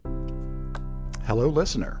Hello,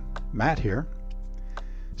 listener. Matt here.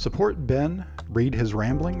 Support Ben, read his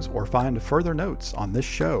ramblings, or find further notes on this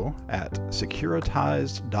show at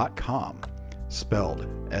securitized.com, spelled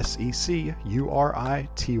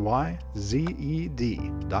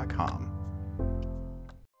SECURITYZED.com.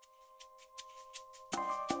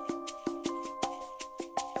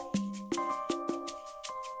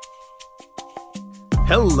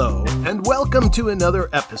 Hello, and welcome to another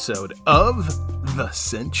episode of The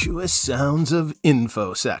Sensuous Sounds of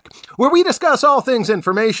InfoSec, where we discuss all things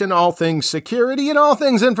information, all things security, and all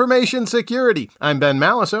things information security. I'm Ben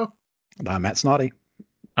Maliso. And I'm Matt Snoddy.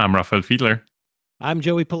 I'm Raphael Fiedler. I'm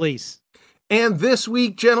Joey Police. And this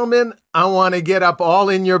week, gentlemen, I want to get up all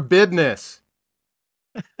in your business.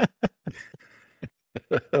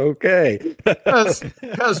 Okay.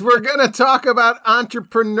 Because we're going to talk about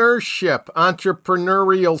entrepreneurship,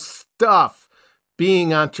 entrepreneurial stuff,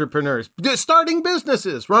 being entrepreneurs, starting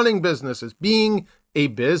businesses, running businesses, being a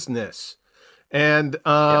business. And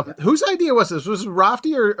whose idea was this? Was it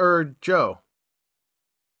Rafty or Joe?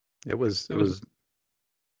 It was Was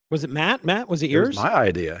it Matt? Matt, was it yours? It was my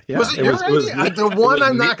idea. Yeah. Was it your idea? The one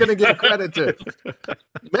I'm not going to give credit to.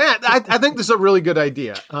 Matt, I think this is a really good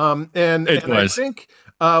idea. And I think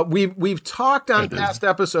we've talked on past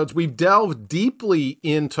episodes. We've delved deeply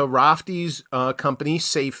into Rafty's company,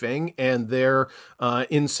 Safing, and their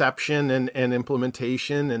inception and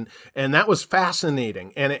implementation, and that was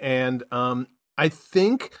fascinating. And I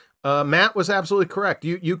think Matt was absolutely correct.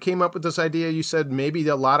 You came up with this idea. You said maybe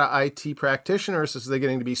a lot of IT practitioners, as they're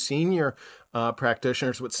getting to be senior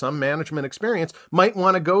practitioners with some management experience, might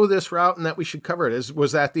want to go this route, and that we should cover it.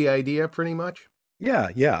 Was that the idea, pretty much?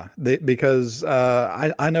 Yeah. Because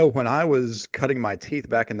I know when I was cutting my teeth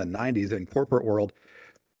back in the 90s in corporate world,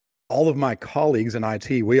 all of my colleagues in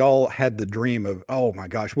IT, we all had the dream of, oh my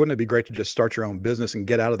gosh, wouldn't it be great to just start your own business and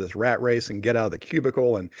get out of this rat race and get out of the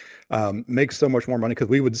cubicle and make so much more money? Because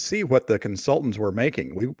we would see what the consultants were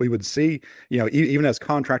making. We would see, even as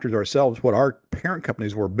contractors ourselves, what our parent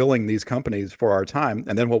companies were billing these companies for our time,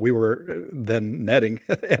 and then what we were then netting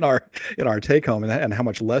in our take home, and how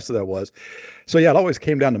much less that was. So yeah, it always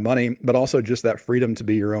came down to money, but also just that freedom to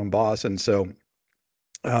be your own boss. And so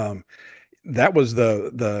that was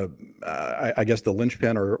I guess the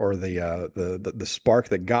linchpin or the spark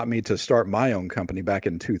that got me to start my own company back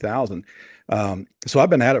in 2000. So I've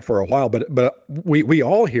been at it for a while, but we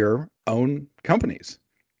all here own companies.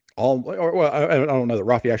 I don't know that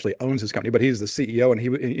Rafi actually owns his company, but he's the CEO, and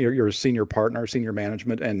you're a senior partner, senior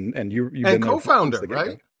management, and you've been co-founder,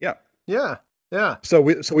 right? Yeah. Yeah. So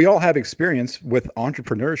we all have experience with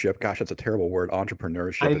entrepreneurship. Gosh, that's a terrible word,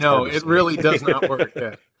 entrepreneurship. I know, it really does not work.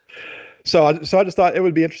 Yeah. So I just thought it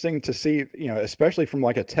would be interesting to see, especially from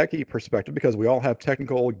like a techie perspective, because we all have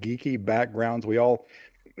technical, geeky backgrounds.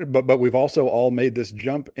 But we've also all made this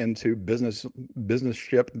jump into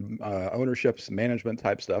businessship, ownerships, management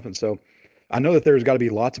type stuff. And so I know that there's got to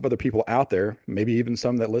be lots of other people out there, maybe even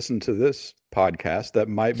some that listen to this podcast, that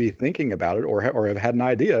might be thinking about it or have had an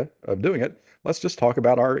idea of doing it. Let's just talk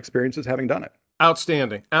about our experiences having done it.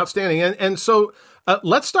 Outstanding. And so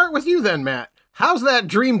let's start with you then, Matt. How's that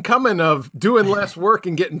dream coming of doing less work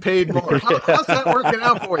and getting paid more? How's that working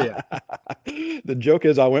out for you? The joke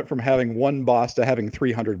is I went from having one boss to having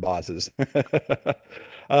 300 bosses. No,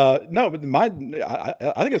 but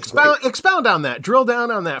I think it's expound on that. Drill down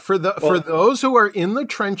on that. For those who are in the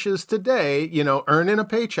trenches today, earning a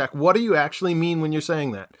paycheck, what do you actually mean when you're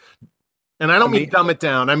saying that? And I don't mean dumb it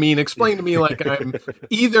down. I mean, explain to me like I'm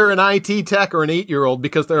either an IT tech or an 8-year-old,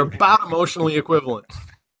 because they're about emotionally equivalent.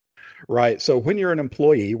 Right. So when you're an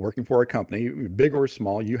employee working for a company, big or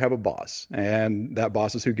small, you have a boss, and that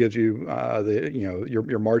boss is who gives you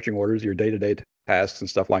your marching orders, your day-to-day tasks and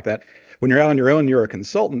stuff like that. When you're out on your own, you're a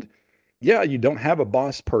consultant. Yeah, you don't have a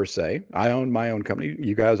boss per se. I own my own company.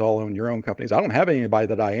 You guys all own your own companies. I don't have anybody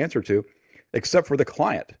that I answer to, except for the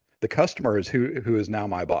client. The customer is who is now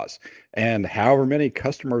my boss. And however many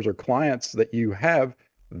customers or clients that you have,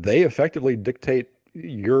 they effectively dictate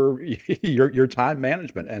your time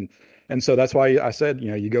management. And so that's why I said,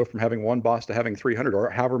 you go from having one boss to having 300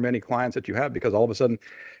 or however many clients that you have, because all of a sudden,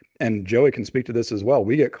 and Joey can speak to this as well,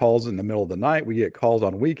 we get calls in the middle of the night. We get calls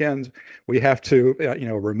on weekends. We have to,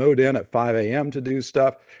 remote in at 5 a.m. to do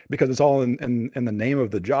stuff, because it's all in the name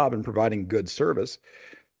of the job and providing good service.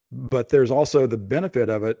 But there's also the benefit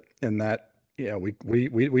of it in that,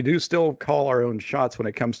 we do still call our own shots when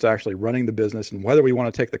it comes to actually running the business, and whether we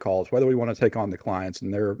want to take the calls, whether we want to take on the clients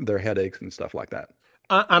and their headaches and stuff like that.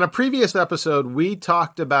 On a previous episode, we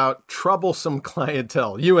talked about troublesome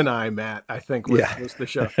clientele. You and I, Matt, I think was the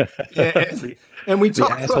show. And we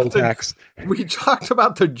talked about tax. We talked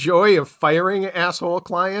about the joy of firing asshole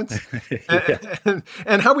clients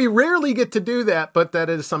and how we rarely get to do that, but that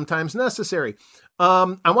is sometimes necessary.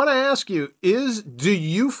 I want to ask you, do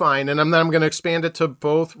you find, and I'm going to expand it to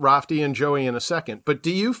both Rafti and Joey in a second, but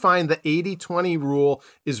do you find the 80-20 rule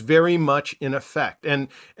is very much in effect? And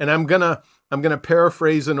I'm going to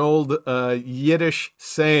paraphrase an old Yiddish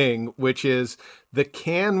saying, which is, the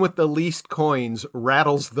can with the least coins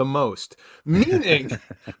rattles the most, meaning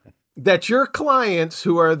that your clients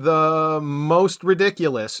who are the most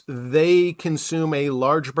ridiculous, they consume a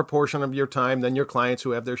larger proportion of your time than your clients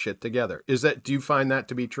who have their shit together. Do you find that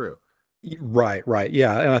to be true? Right.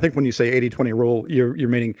 Yeah. And I think when you say 80-20 rule, you're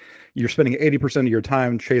meaning you're spending 80% of your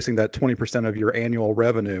time chasing that 20% of your annual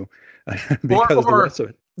revenue because the rest of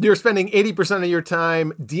it. You're spending 80% of your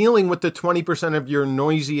time dealing with the 20% of your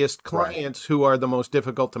noisiest clients who are the most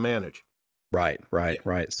difficult to manage. Right.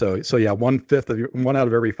 So yeah, 1 out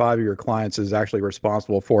of every 5 of your clients is actually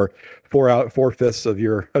responsible for 4/5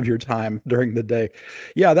 of your time during the day.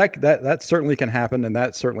 Yeah, that certainly can happen, and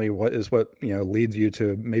that certainly what leads you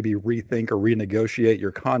to maybe rethink or renegotiate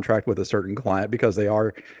your contract with a certain client because they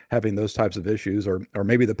are having those types of issues, or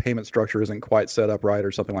maybe the payment structure isn't quite set up right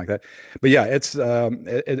or something like that. But yeah, it's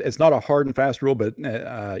not a hard and fast rule, but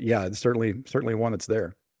yeah, it's certainly one that's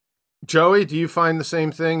there. Joey, do you find the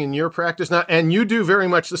same thing in your practice now? And you do very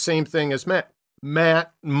much the same thing as Matt.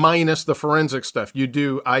 Matt, minus the forensic stuff. You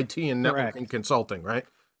do IT and networking consulting, right?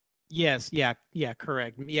 Yes. Yeah,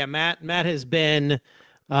 correct. Yeah, Matt has been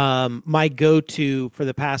my go-to for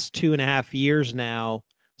the past 2.5 years now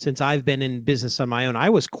since I've been in business on my own. I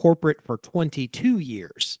was corporate for 22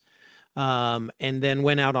 years and then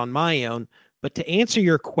went out on my own. But to answer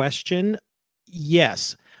your question,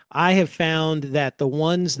 yes. I have found that the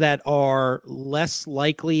ones that are less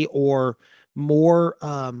likely or more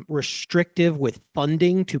restrictive with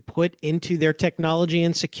funding to put into their technology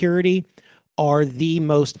and security are the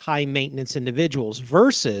most high maintenance individuals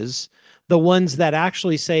versus the ones that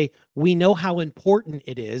actually say, we know how important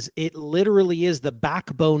it is. It literally is the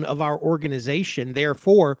backbone of our organization.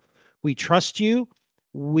 Therefore, we trust you.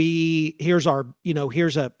 Here's a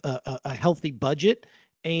healthy budget,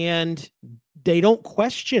 and they don't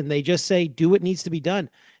question. They just say, do what needs to be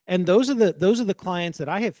done. And those are the clients that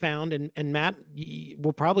I have found, and Matt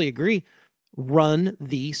will probably agree, run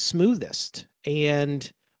the smoothest.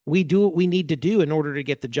 And we do what we need to do in order to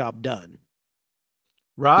get the job done.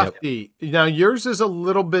 Rafti, Now yours is a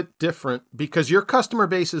little bit different because your customer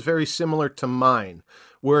base is very similar to mine,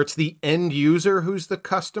 where it's the end user who's the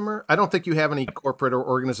customer. I don't think you have any corporate or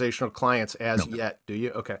organizational clients yet, do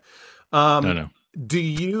you? Okay. No. Do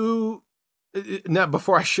you... Now,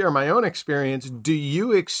 before I share my own experience, do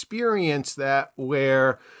you experience that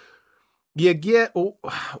where you get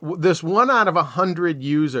this 1 out of 100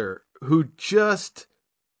 user who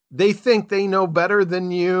they think they know better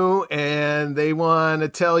than you and they want to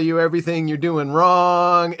tell you everything you're doing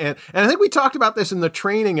wrong? And I think we talked about this in the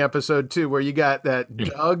training episode too, where you got that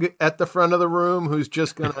Doug at the front of the room who's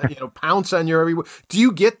just going to pounce on your every word. Do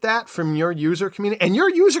you get that from your user community? And your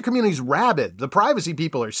user community is rabid. The privacy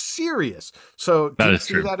people are serious. So do you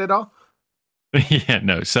see that at all? Yeah,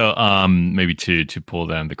 no. So maybe to pull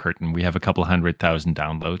down the curtain, we have a couple 100,000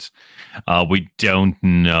 downloads. We don't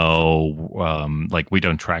know, we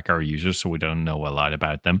don't track our users, so we don't know a lot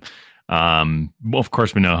about them. Of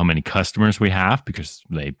course, we know how many customers we have because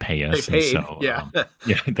they pay us. They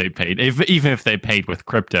paid, they paid. Even if they paid with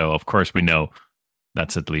crypto, of course, we know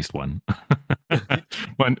that's at least one.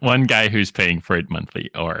 one guy who's paying for it monthly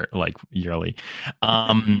or yearly.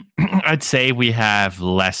 I'd say we have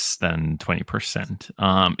less than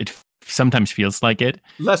 20%. It sometimes feels like it.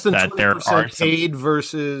 Less than 20% paid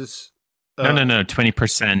versus. No.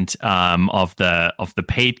 20% of the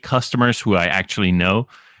paid customers who I actually know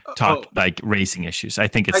talk raising issues. I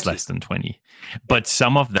think it's less than 20. But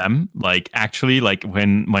some of them, when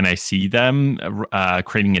I see them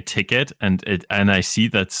creating a ticket and I see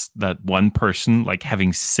that one person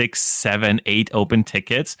having 6, 7, 8 open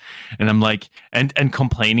tickets, and I'm and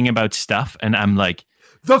complaining about stuff, and I'm like,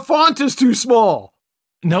 the font is too small.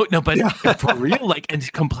 No, but for real,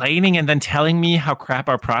 and complaining and then telling me how crap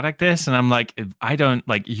our product is, and I'm like, I don't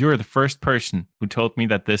you're the first person who told me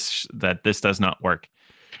that this does not work.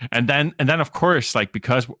 And then of course,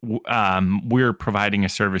 because we're providing a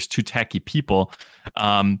service to techie people,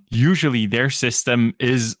 usually their system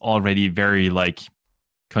is already very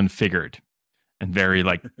configured and very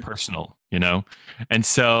personal, And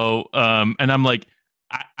so and I'm like,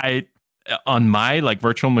 on my like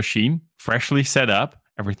virtual machine, freshly set up,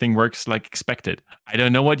 everything works like expected. I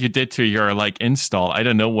don't know what you did to your like install. I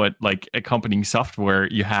don't know what like accompanying software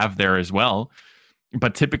you have there as well.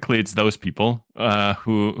 But typically it's those people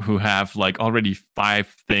who have like already 5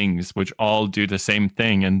 things which all do the same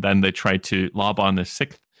thing, and then they try to lob on the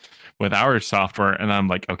 6th with our software, and I'm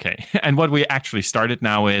like, okay. And what we actually started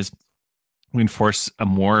now is we enforce a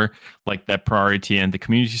more like that priority and the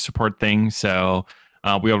community support thing. So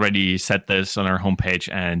we already set this on our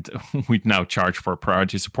homepage, and we now charge for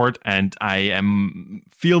priority support. And I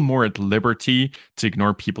feel more at liberty to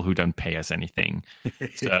ignore people who don't pay us anything.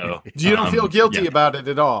 So you don't feel guilty about it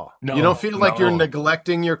at all. No, you don't feel like you're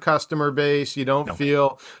neglecting your customer base. You don't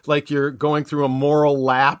feel like you're going through a moral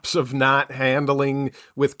lapse of not handling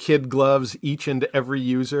with kid gloves each and every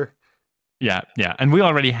user. Yeah. And we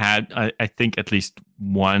already had, I think, at least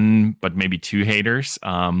one, but maybe 2 haters,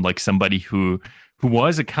 like somebody who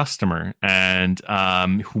was a customer and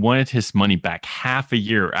who wanted his money back half a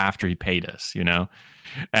year after he paid us,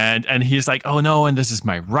 and he's like, oh no, and this is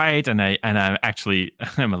my right, and I actually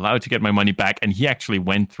I'm allowed to get my money back, and he actually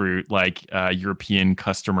went through like European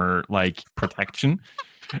customer like protection,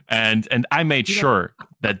 and I made sure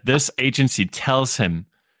that this agency tells him,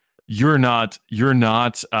 you're not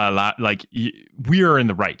allowed, like we are in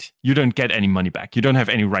the right. You don't get any money back. You don't have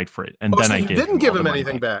any right for it. And then so I didn't give him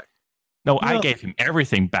anything back. No, I gave him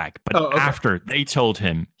everything back, but after they told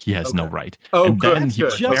him he has no right. Oh, and good. Then he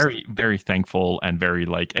was very, very thankful and very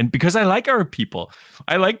and because I like our people,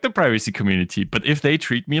 I like the privacy community, but if they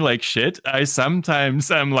treat me like shit,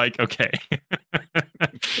 I'm like, okay.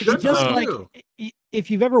 Just like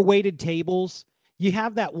if you've ever waited tables, you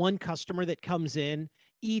have that one customer that comes in,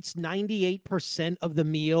 eats 98% of the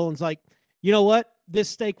meal, and is like, you know what? This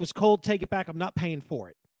steak was cold. Take it back. I'm not paying for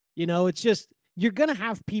it. It's just, you're going to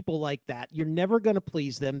have people like that. You're never going to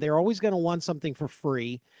please them. They're always going to want something for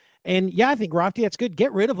free. And yeah, I think, Rafty, that's good.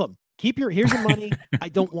 Get rid of them. Here's your money. I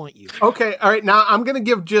don't want you. Okay. All right. Now I'm going to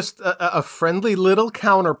give just a friendly little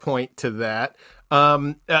counterpoint to that.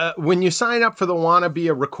 When you sign up for the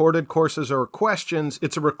Wannabe recorded courses or questions,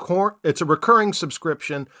 it's a recurring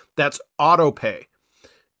subscription that's auto pay.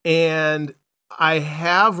 And I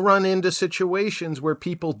have run into situations where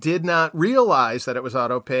people did not realize that it was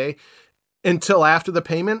auto pay until after the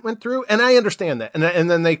payment went through. And I understand that. And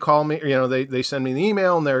then they call me, they send me the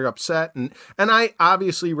email and they're upset. And I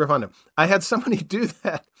obviously refund them. I had somebody do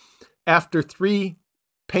that after 3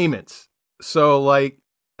 payments. So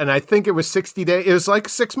and I think it was 60 days. It was like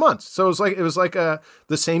 6 months. So it was like the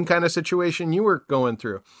same kind of situation you were going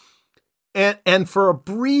through. And for a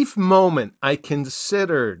brief moment, I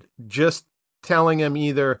considered just telling him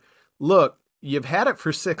either, look, you've had it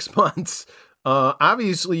for 6 months.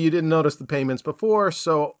 Obviously, you didn't notice the payments before,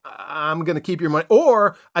 so I'm going to keep your money.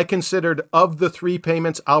 Or I considered, of the 3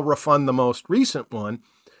 payments, I'll refund the most recent one.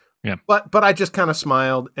 Yeah. But I just kind of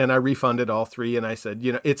smiled and I refunded all 3. And I said,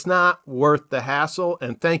 it's not worth the hassle.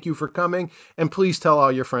 And thank you for coming. And please tell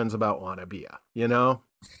all your friends about Wannabe,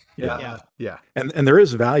 Yeah. And there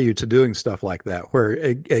is value to doing stuff like that, where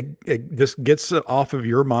it just gets it off of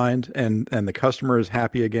your mind, and the customer is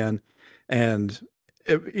happy again. And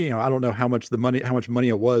I don't know how much money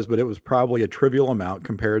it was, but it was probably a trivial amount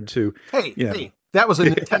compared to hey, that was a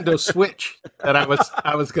Nintendo Switch that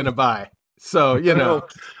I was going to buy. So,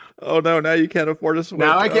 Oh no, now you can't afford a Switch.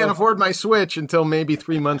 Now I can't afford my Switch until maybe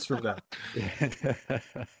 3 months from now.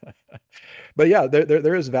 But yeah,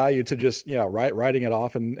 there is value to just writing it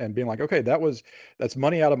off and being like, okay, that's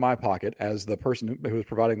money out of my pocket as the person who was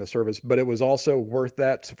providing the service, but it was also worth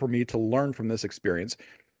that for me to learn from this experience.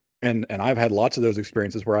 And I've had lots of those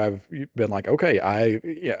experiences where I've been like, okay,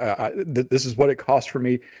 this is what it cost for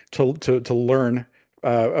me to learn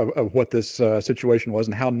of what this situation was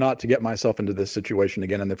and how not to get myself into this situation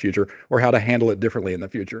again in the future, or how to handle it differently in the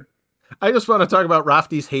future. I just want to talk about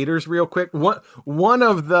Rafty's haters real quick. One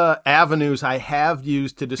of the avenues I have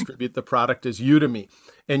used to distribute the product is Udemy.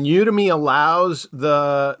 And Udemy allows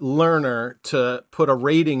the learner to put a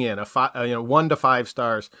rating in, 1 to 5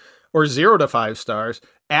 stars or 0 to 5 stars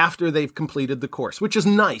after they've completed the course, which is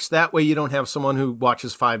nice. That way you don't have someone who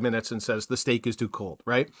watches 5 minutes and says the steak is too cold,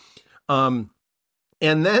 right? And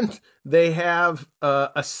then they have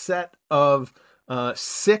a set of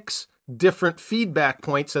 6 different feedback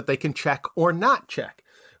points that they can check or not check.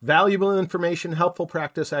 Valuable information, helpful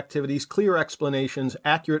practice activities, clear explanations,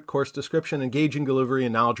 accurate course description, engaging delivery,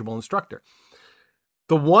 and knowledgeable instructor.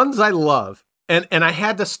 The ones I love, and I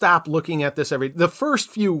had to stop looking at this the first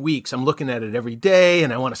few weeks, I'm looking at it every day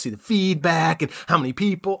and I want to see the feedback and how many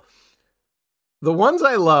people. The ones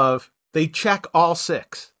I love They check all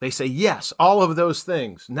 6. They say, yes, all of those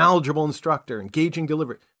things. Knowledgeable instructor, engaging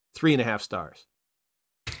delivery, 3.5 stars.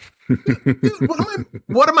 Dude,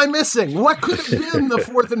 what am I missing? What could have been the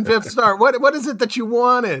 4th and 5th star? What is it that you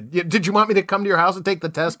wanted? Did you want me to come to your house and take the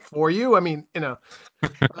test for you? I mean,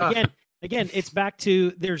 Again, it's back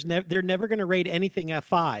to they're never going to rate anything a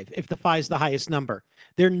 5 if the 5 is the highest number.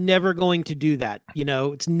 They're never going to do that.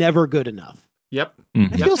 It's never good enough. Yep. I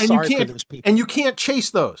feel sorry for those people. And you can't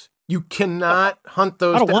chase those. You cannot hunt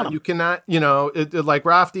those down. You cannot, like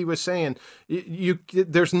Rafti was saying,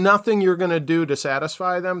 there's nothing you're going to do to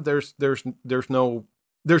satisfy them. There's no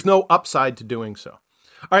upside to doing so.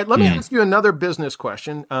 All right, let me ask you another business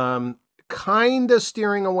question. Kind of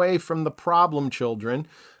steering away from the problem children.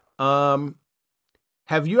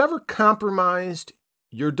 Have you ever compromised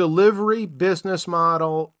your delivery business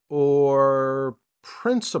model or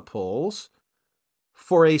principles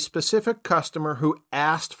for a specific customer who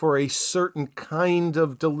asked for a certain kind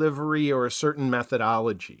of delivery or a certain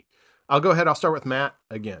methodology? I'll go ahead. I'll start with Matt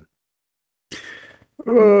again.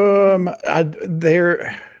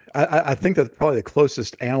 I think that probably the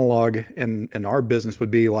closest analog in our business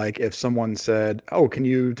would be like if someone said, "Oh, can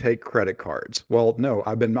you take credit cards?" Well, no,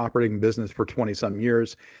 I've been operating business for 20 some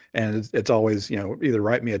years, and it's always, either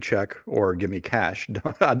write me a check or give me cash.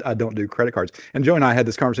 I don't do credit cards. And Joe and I had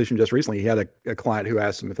this conversation just recently. He had a client who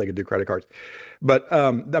asked him if they could do credit cards. But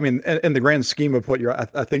I mean, in the grand scheme of what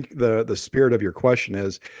I think the spirit of your question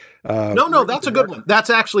is. No, that's a good one. That's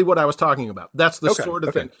actually what I was talking about. That's the sort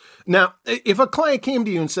of thing. Now, if a client came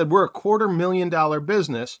to you and said, "We're a $250,000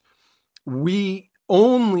 business, we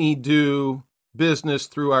only do business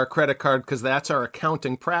through our credit card because that's our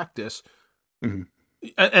accounting practice," and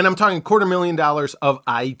I'm talking $250,000 of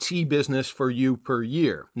IT business for you per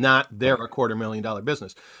year, not they're a $250,000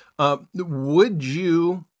 business. Would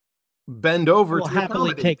you bend over to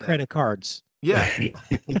happily take credit cards? Yeah.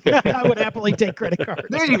 I would happily take credit cards.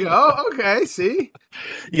 There you go. Okay. See?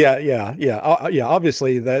 Yeah.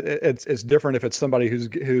 Obviously that it's different if it's somebody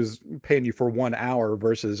who's paying you for 1 hour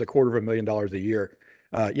versus $250,000 a year.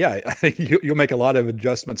 I think you'll make a lot of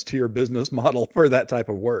adjustments to your business model for that type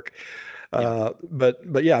of work.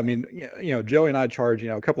 But yeah, I mean, Joey and I charge,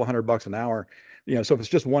 a couple of $100 an hour, so if it's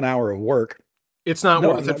just 1 hour of work, it's not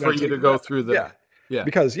worth it for you to go through the,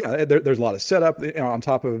 because there's a lot of setup, on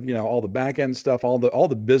top of, all the back end stuff, all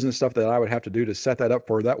the business stuff that I would have to do to set that up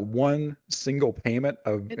for that one single payment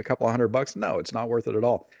of a couple of $100. No, it's not worth it at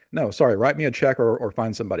all. No, sorry. Write me a check or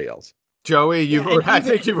find somebody else. Joey, I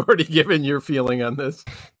think you've already given your feeling on this.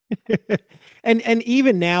 And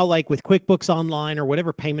even now, like with QuickBooks Online or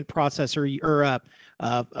whatever payment processor or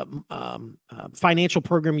financial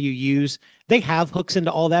program you use, they have hooks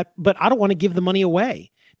into all that, but I don't want to give the money away.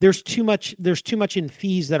 There's too much in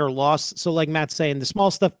fees that are lost. So like Matt's saying, the small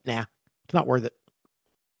stuff, it's not worth it.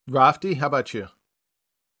 Rafti, how about you?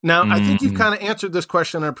 Now, I think you've kind of answered this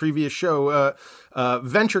question on a previous show.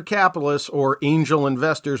 Venture capitalists or angel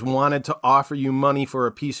investors wanted to offer you money for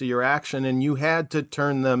a piece of your action, and you had to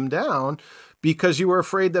turn them down because you were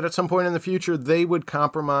afraid that at some point in the future, they would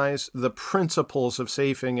compromise the principles of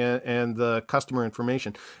safing and the customer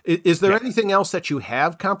information. Is there anything else that you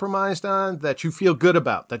have compromised on that you feel good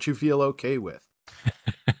about, that you feel okay with?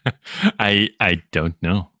 I don't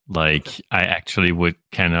know. I actually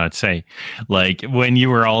cannot say. When you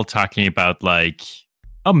were all talking about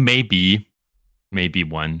maybe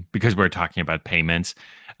one, because we're talking about payments,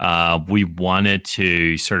 we wanted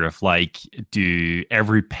to sort of do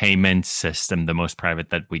every payment system the most private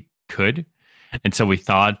that we could. And so we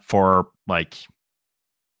thought for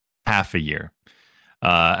half a year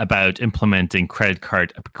about implementing a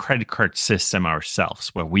credit card system ourselves,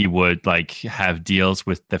 where we would have deals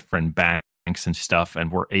with different banks and stuff,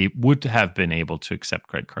 and would have been able to accept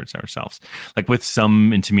credit cards ourselves, with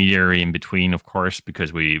some intermediary in between, of course,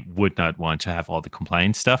 because we would not want to have all the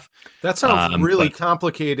compliance stuff. That sounds really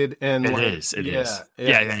complicated, and it is.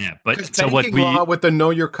 Yeah. But so what law with the know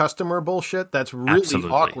your customer bullshit, that's really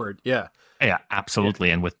awkward. Yeah, absolutely.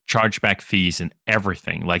 And with chargeback fees and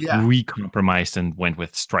everything, we compromised and went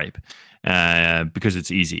with Stripe. Because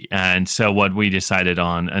it's easy. And so what we decided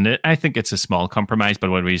on, and I think it's a small compromise, but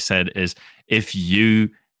what we said is if you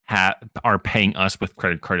are paying us with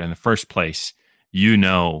credit card in the first place,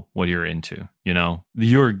 what you're into,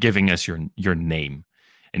 you're giving us your name.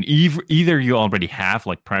 And either you already have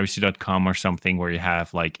like privacy.com or something where you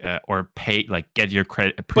have like or pay like get your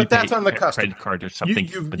credit but that's on the customer. Credit card or something,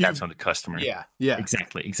 that's on the customer. Yeah.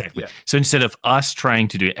 Exactly. Yeah. So instead of us trying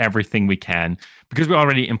to do everything we can, because we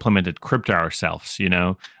already implemented crypto ourselves,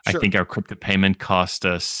 sure. I think our crypto payment cost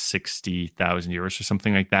us 60,000 euros or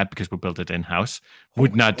something like that because we built it in-house.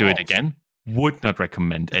 Would not do it again. Would not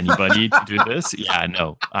recommend anybody to do this. Yeah,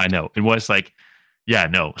 no, I know. It was like, yeah,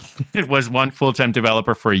 no. It was one full-time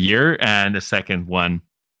developer for a year and a second one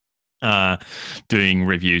doing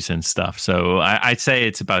reviews and stuff. So I'd say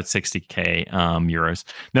it's about 60K euros.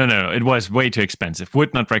 No, it was way too expensive.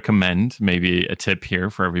 Would not recommend. Maybe a tip here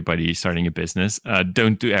for everybody starting a business.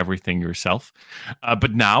 Don't do everything yourself.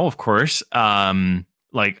 But now, of course,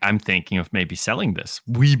 like I'm thinking of maybe selling this.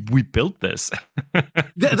 We built this.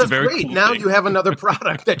 That's great. Cool now thing. You have another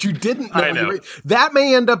product that you didn't know. I know. That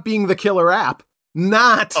may end up being the killer app,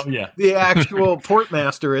 not the actual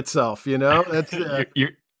Portmaster itself. That's you're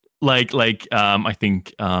I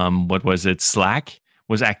think what was it? Slack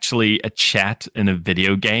was actually a chat in a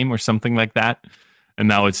video game or something like that. And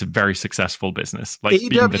now it's a very successful business. Like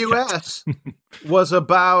AWS was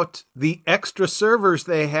about the extra servers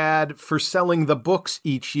they had for selling the books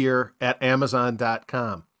each year at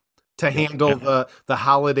Amazon.com to handle the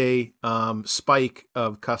holiday spike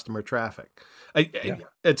of customer traffic.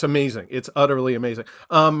 It's amazing. It's utterly amazing.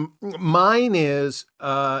 Mine is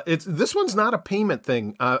this one's not a payment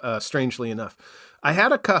thing. Strangely enough, I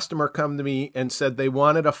had a customer come to me and said they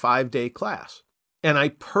wanted a 5-day class. And I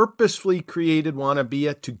purposefully created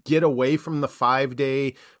Wannabia to get away from the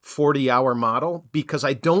 5-day, 40-hour model because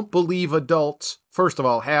I don't believe adults, first of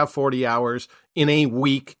all, have 40 hours in a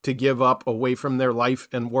week to give up away from their life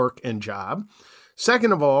and work and job.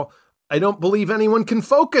 Second of all, I don't believe anyone can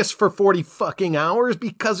focus for 40 fucking hours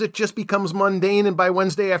because it just becomes mundane. And by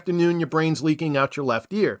Wednesday afternoon, your brain's leaking out your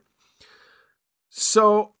left ear.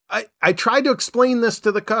 So I tried to explain this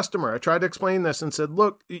to the customer. I tried to explain this and said,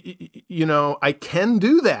 look, I can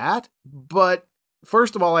do that, but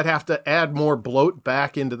first of all, I'd have to add more bloat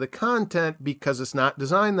back into the content because it's not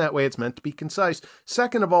designed that way. It's meant to be concise.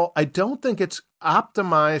 Second of all, I don't think it's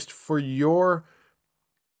optimized for your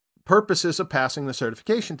purposes of passing the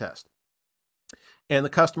certification test. And the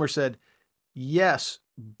customer said, yes,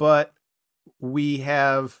 but we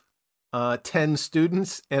have 10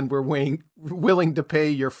 students and we're willing to pay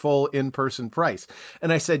your full in-person price.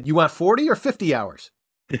 And I said, you want 40 or 50 hours?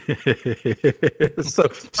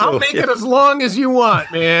 I'll make it as long as you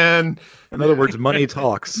want, man. In other words, money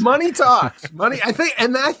talks. Money talks.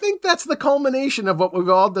 I think that's the culmination of what we've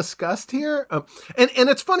all discussed here. And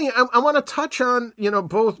it's funny. I want to touch on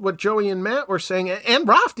both what Joey and Matt were saying and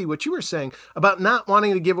Rafti, what you were saying about not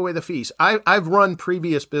wanting to give away the fees. I've run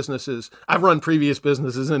previous businesses. I've run previous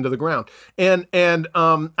businesses into the ground, and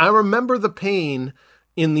I remember the pain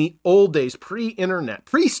in the old days, pre-internet,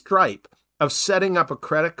 pre-Stripe, of setting up a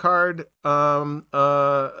credit card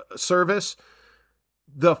service.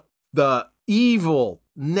 The evil,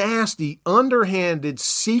 nasty, underhanded,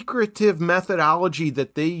 secretive methodology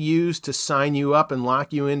that they use to sign you up and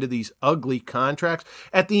lock you into these ugly contracts.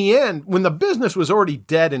 At the end, when the business was already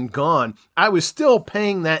dead and gone, I was still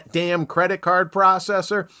paying that damn credit card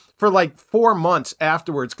processor for like 4 months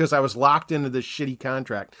afterwards because I was locked into this shitty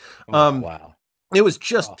contract. Wow. It was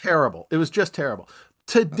just terrible. It was just terrible.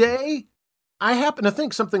 Today, I happen to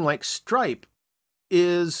think something like Stripe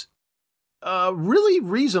is really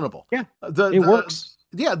reasonable. Yeah, it works.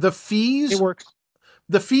 Yeah, the fees. It works.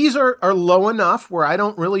 The fees are low enough where I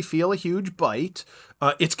don't really feel a huge bite.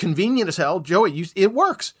 It's convenient as hell. Joey, it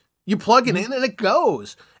works. You plug it in and it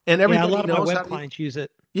goes. And everybody a lot knows of my web clients use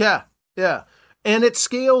it. Yeah. And it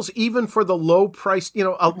scales even for the low price.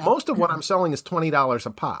 Most of what I'm selling is $20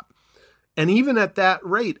 a pop. And even at that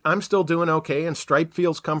rate, I'm still doing okay. And Stripe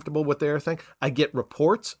feels comfortable with their thing. I get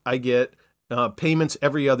reports. I get payments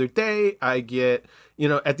every other day. I get,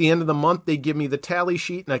 at the end of the month, they give me the tally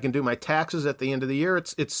sheet and I can do my taxes at the end of the year.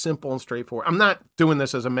 It's simple and straightforward. I'm not doing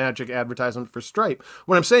this as a magic advertisement for Stripe.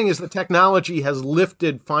 What I'm saying is the technology has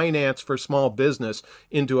lifted finance for small business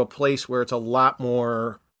into a place where it's a lot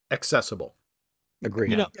more accessible.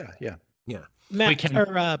 Agreed. Yeah. Matt,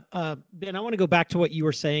 Ben, I want to go back to what you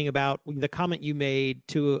were saying about the comment you made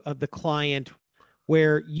of the client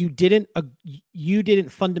where you didn't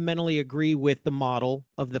fundamentally agree with the model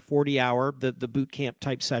of the 40-hour, the boot camp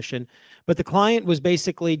type session, but the client was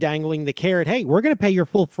basically dangling the carrot. Hey, we're going to pay your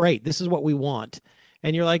full freight. This is what we want.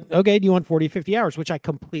 And you're like, okay, do you want 40, 50 hours, which I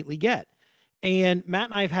completely get. And Matt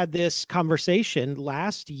and I have had this conversation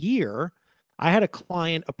last year. I had a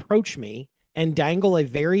client approach me and dangle a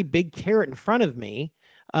very big carrot in front of me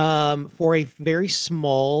for a very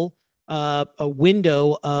small a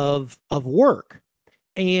window of work.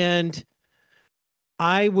 And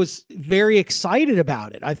I was very excited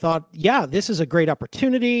about it. I thought, yeah, this is a great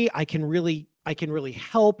opportunity. I can really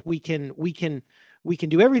help. We can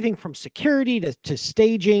do everything from security to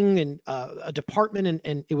staging and a department,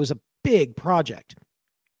 and it was a big project.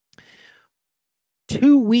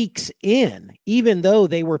 2 weeks in, even though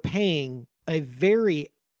they were paying a very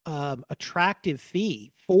attractive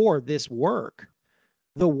fee for this work,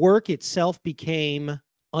 the work itself became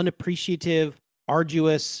unappreciative,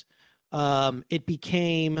 arduous. It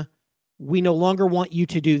became, we no longer want you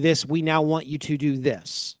to do this. We now want you to do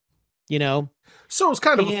this, you know? So it was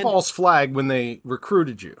kind of a false flag when they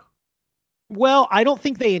recruited you. Well, I don't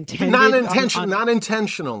think they intended. Not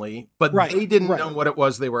intentionally, but they didn't know what it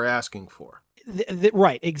was they were asking for.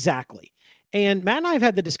 Right, exactly. And Matt and I have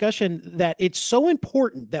had the discussion that it's so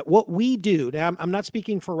important that what we do, now I'm not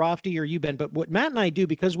speaking for Rafti or you, Ben, but what Matt and I do,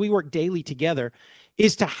 because we work daily together,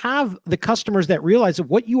 is to have the customers that realize that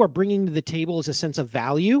what you are bringing to the table is a sense of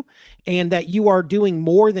value, and that you are doing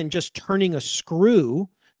more than just turning a screw.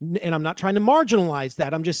 And I'm not trying to marginalize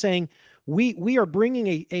that. I'm just saying we are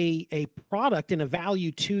bringing a product and a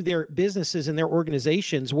value to their businesses and their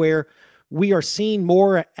organizations where we are seen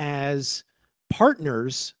more as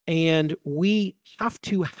partners, and we have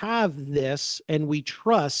to have this, and we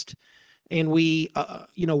trust, and we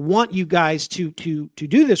want you guys to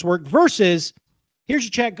do this work versus here's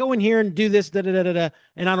your check, go in here and do this, and I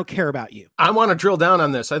don't care about you. I want to drill down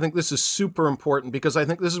on this. I think this is super important because I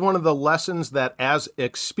think this is one of the lessons that as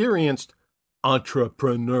experienced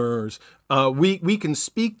entrepreneurs, we can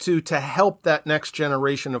speak to help that next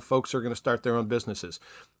generation of folks who are going to start their own businesses.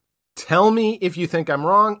 Tell me if you think I'm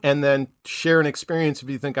wrong, and then share an experience if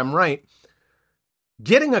you think I'm right.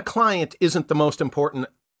 Getting a client isn't the most important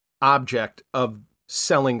object of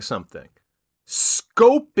selling something.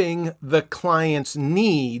 Scoping the client's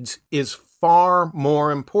needs is far more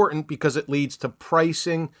important because it leads to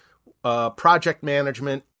pricing, project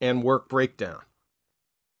management, and work breakdown.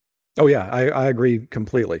 Oh yeah, I agree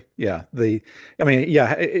completely. Yeah, there's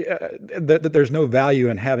no value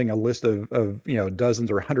in having a list of dozens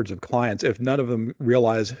or hundreds of clients if none of them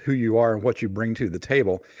realize who you are and what you bring to the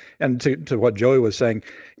table. And to what Joey was saying,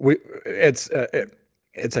 it's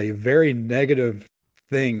a very negative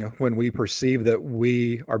thing when we perceive that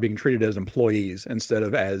we are being treated as employees instead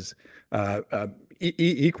of as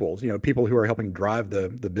equals. People who are helping drive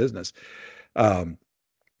the business.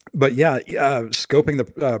 But yeah, scoping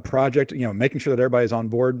the project, making sure that everybody's on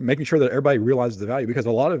board, making sure that everybody realizes the value, because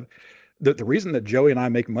a lot of the reason that Joey and I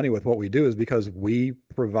make money with what we do is because we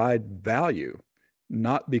provide value,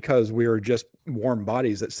 not because we are just warm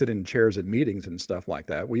bodies that sit in chairs at meetings and stuff like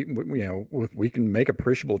that. We can make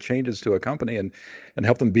appreciable changes to a company and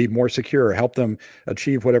help them be more secure, help them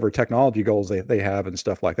achieve whatever technology goals they have and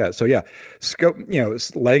stuff like that. So yeah, scope,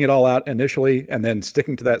 laying it all out initially and then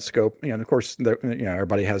sticking to that scope. And of course,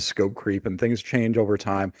 everybody has scope creep and things change over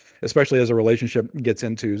time, especially as a relationship gets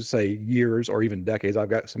into, say, years or even decades. I've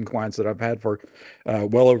got some clients that I've had for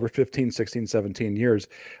well over 15, 16, 17 years.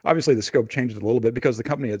 Obviously, the scope changes a little bit because the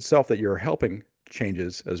company itself that you're helping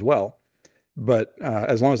changes as well. But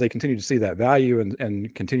as long as they continue to see that value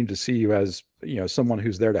and continue to see you as someone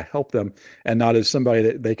who's there to help them, and not as somebody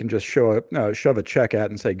that they can just shove a check at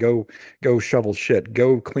and say, go shovel shit,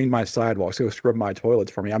 go clean my sidewalks, go scrub my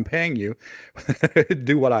toilets for me, I'm paying you,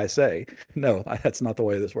 do what I say. No, that's not the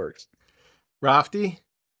way this works. Rafti,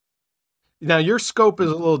 now your scope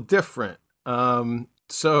is a little different.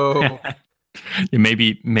 So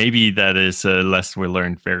maybe that is a lesson we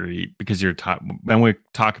learned because when we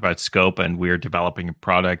talk about scope and we're developing a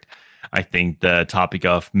product, I think the topic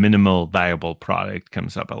of minimal viable product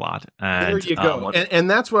comes up a lot. And, there you go. And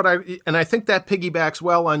that's what I think that piggybacks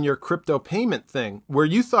well on your crypto payment thing, where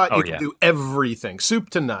you thought you could do everything, soup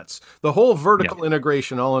to nuts, the whole vertical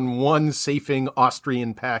integration all in one safing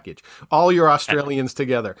Austrian package, all your Australians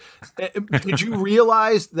together. Did you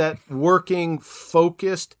realize that working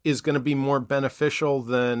focused is going to be more beneficial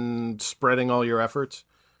than spreading all your efforts?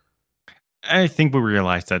 I think we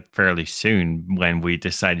realized that fairly soon when we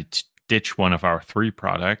decided to ditch one of our 3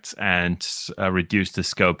 products and reduce the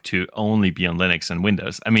scope to only be on Linux and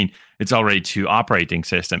Windows. I mean, it's already 2 operating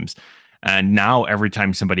systems. And now every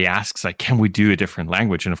time somebody asks, like, can we do a different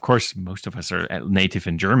language? And of course, most of us are native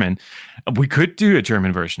in German. We could do a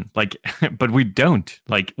German version, but we don't.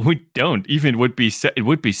 Even it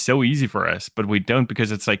would be so easy for us, but we don't,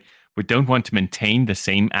 because it's like, we don't want to maintain the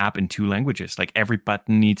same app in 2 languages. Like every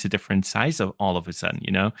button needs a different size of all of a sudden,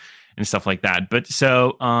 and stuff like that. But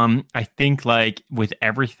so I think like with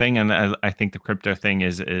everything, and I think the crypto thing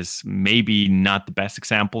is maybe not the best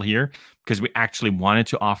example here, because we actually wanted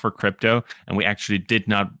to offer crypto, and we actually did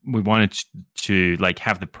not. We wanted to like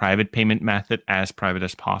have the private payment method as private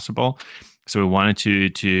as possible. So we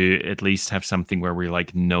wanted to at least have something where we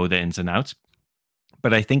like know the ins and outs.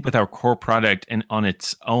 But I think with our core product and on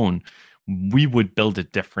its own, we would build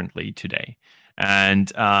it differently today.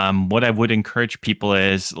 And what I would encourage people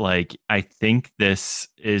is like, I think this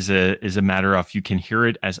is a matter of, you can hear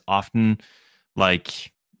it as often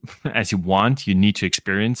like as you want. You need to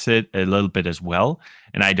experience it a little bit as well.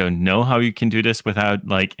 And I don't know how you can do this without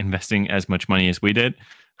like investing as much money as we did.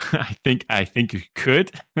 I think you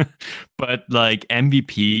could, but like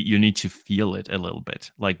MVP, you need to feel it a little bit.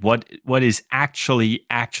 Like what is actually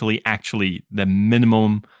the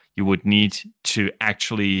minimum you would need to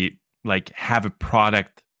actually like have a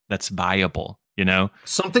product that's viable, you know?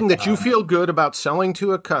 Something that you feel good about selling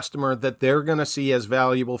to a customer that they're going to see as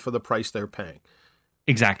valuable for the price they're paying.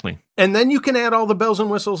 Exactly. And then you can add all the bells and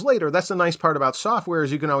whistles later. That's the nice part about software,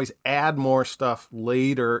 is you can always add more stuff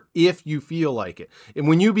later if you feel like it. And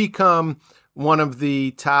when you become one of the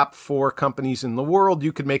top 4 companies in the world,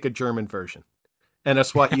 you could make a German version and a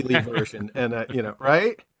Swahili version and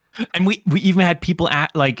right? And we even had people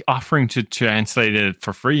like offering to translate it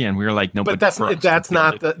for free, and we were like, no, but that's not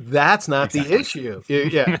exactly. The issue.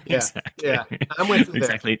 Yeah, exactly. Yeah. I'm with you there.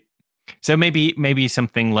 Exactly. So maybe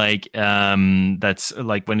something like that's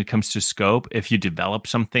like, when it comes to scope, if you develop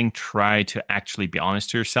something, try to actually be honest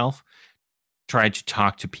to yourself. Try to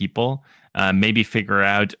talk to people. Maybe figure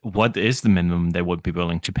out what is the minimum they would be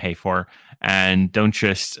willing to pay for, and don't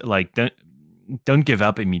just like don't give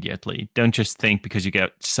up immediately. Don't just think because you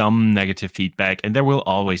get some negative feedback, and there will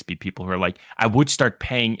always be people who are like, I would start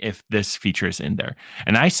paying if this feature is in there.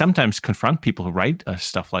 And I sometimes confront people who write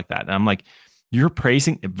stuff like that, and I'm like, you're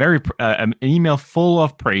praising an email full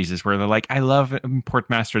of praises where they're like, I love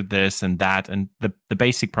Portmaster this and that, and the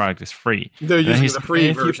basic product is free. They're using the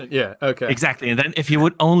free version. Yeah, okay. Exactly. And then if you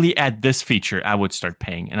would only add this feature, I would start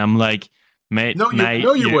paying. And I'm like,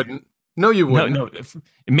 you wouldn't. No, you wouldn't. No,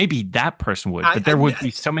 maybe that person would, but there would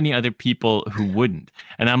be so many other people who wouldn't.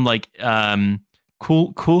 And I'm like,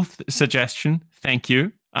 cool suggestion. Thank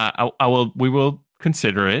you. We will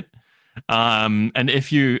consider it. And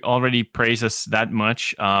if you already praise us that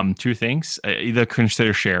much, 2 things: either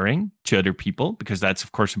consider sharing to other people, because that's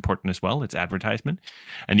of course important as well. It's advertisement.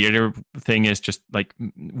 And the other thing is just like,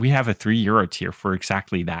 we have a €3 tier for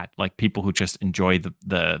exactly that. Like people who just enjoy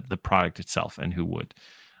the product itself and who would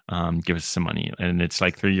give us some money. And it's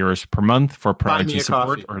like €3 per month for product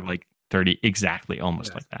support, or like 30. Exactly.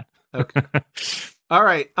 Almost like that. Okay. All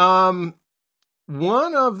right.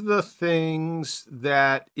 One of the things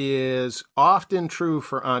that is often true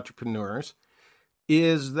for entrepreneurs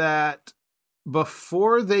is that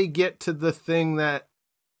before they get to the thing that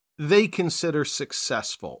they consider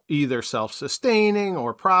successful, either self-sustaining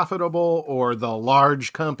or profitable, or the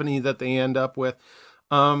large company that they end up with,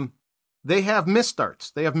 they have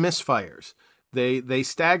misstarts, they have misfires. They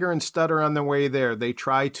stagger and stutter on their way there. They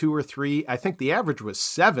try 2 or 3. I think the average was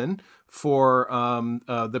 7 for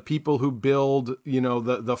the people who build,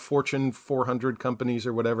 the Fortune 400 companies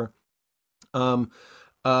or whatever. I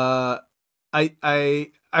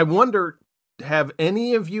wonder, have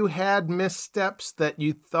any of you had missteps that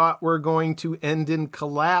you thought were going to end in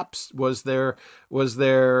collapse? Was there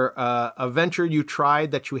a venture you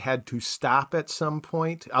tried that you had to stop at some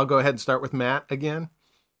point? I'll go ahead and start with Matt again.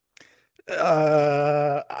 When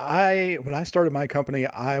I started my company,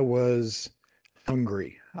 I was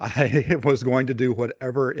hungry. I was going to do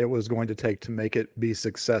whatever it was going to take to make it be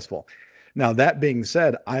successful. Now, that being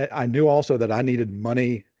said, I knew also that I needed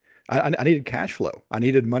money. I needed cash flow. I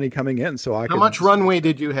needed money coming in so I could. How much runway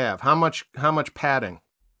did you have? How much padding?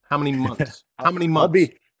 How many months? How many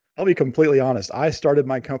months? I'll be completely honest. I started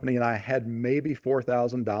my company and I had maybe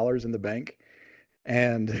 $4,000 in the bank.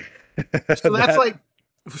 And so that's like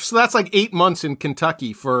 8 months in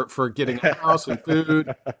Kentucky for getting a house and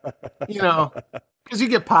food, because you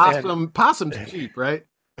get possum's cheap, right?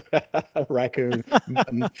 Raccoon.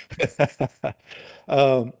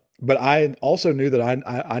 But I also knew that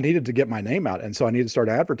I needed to get my name out. And so I needed to start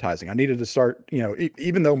advertising. I needed to start,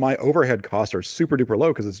 even though my overhead costs are super duper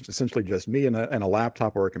low, because it's essentially just me and a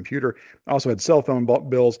laptop or a computer. I also had cell phone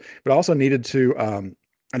bills, but I also needed to,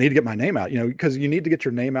 I need to get my name out, because you need to get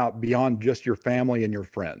your name out beyond just your family and your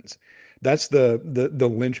friends. That's the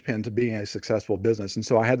linchpin to being a successful business. And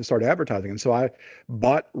so I had to start advertising. And so I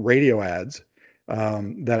bought radio ads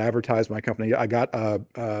that advertised my company. I got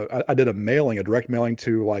I did a direct mailing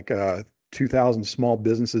to like 2,000 small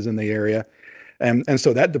businesses in the area. And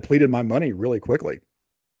so that depleted my money really quickly.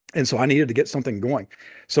 And so I needed to get something going.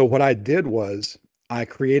 So what I did was I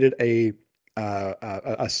created a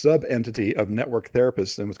sub entity of Network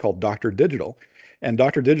Therapists, and it was called Dr. Digital. And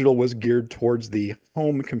Dr. Digital was geared towards the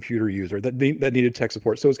home computer user that needed tech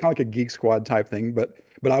support. So it's kind of like a Geek Squad type thing, but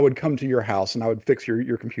I would come to your house and I would fix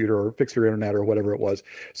your computer or fix your internet or whatever it was.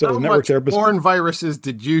 So how network much therapist. porn viruses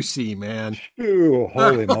did you see, man? Ooh,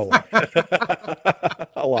 holy moly.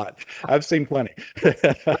 A lot. I've seen plenty.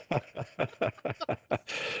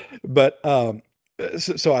 But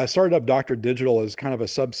so I started up Dr. Digital as kind of a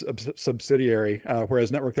subsidiary,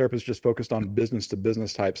 whereas Network Therapist just focused on business to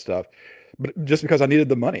business type stuff. But just because I needed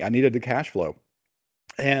the money, I needed the cash flow.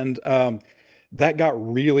 And that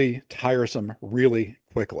got really tiresome really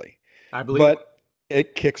quickly. I believe. But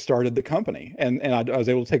it kickstarted the company, and I was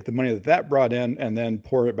able to take the money that brought in and then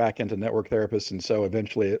pour it back into Network Therapists. And so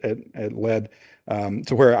eventually it led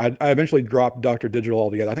to where I eventually dropped Dr. Digital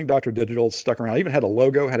altogether. I think Dr. Digital stuck around. I even had a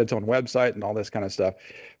logo, had its own website and all this kind of stuff.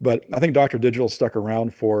 But I think Dr. Digital stuck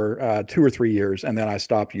around for 2 or 3 years, and then I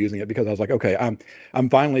stopped using it because I was like, okay, I'm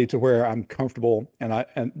finally to where I'm comfortable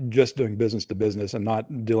and just doing business to business and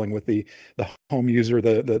not dealing with the home user,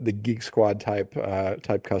 the Geek Squad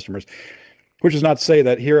type customers. Which is not to say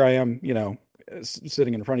that here I am,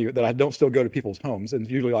 sitting in front of you, that I don't still go to people's homes, and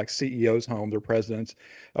usually like CEOs' homes or presidents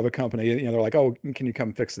of a company. They're like, "Oh, can you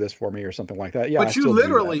come fix this for me?" or something like that. Yeah, but you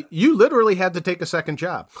literally had to take a second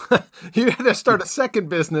job. You had to start a second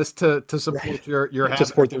business to support your to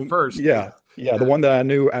support the first. Yeah, the one that I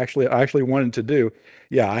knew I actually wanted to do.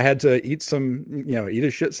 Yeah, I had to eat eat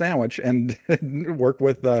a shit sandwich and work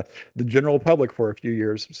with the general public for a few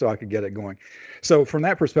years so I could get it going. So from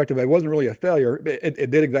that perspective, it wasn't really a failure.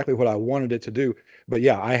 It did exactly what I wanted it to do. But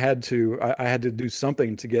yeah, I had to do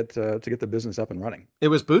something to get the business up and running. It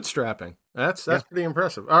was bootstrapping. That's pretty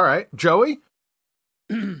impressive. All right, Joey.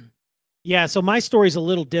 Yeah, so my story's a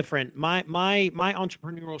little different. My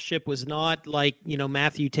entrepreneurship was not like,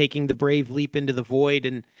 Matthew taking the brave leap into the void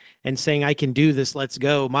and saying, I can do this, let's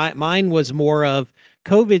go. Mine was more of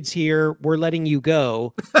COVID's here, we're letting you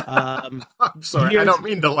go. I'm sorry, I don't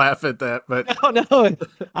mean to laugh at that, but no,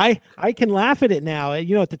 I can laugh at it now.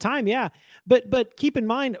 At the time, yeah. But keep in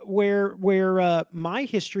mind where my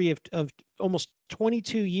history of almost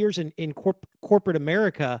 22 years in corporate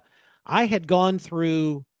America, I had gone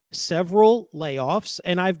through several layoffs,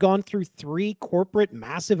 and I've gone through 3 corporate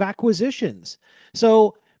massive acquisitions.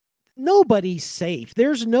 So nobody's safe.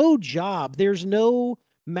 There's no job. There's no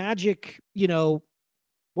magic,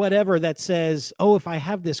 whatever that says, oh, if I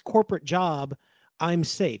have this corporate job, I'm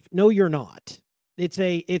safe. No, you're not. It's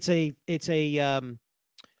a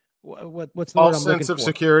what's the false sense of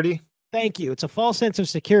security. Thank you. It's a false sense of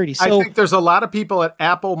security. So I think there's a lot of people at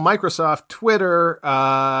Apple, Microsoft, Twitter,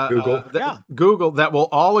 Google that will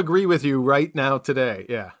all agree with you right now today.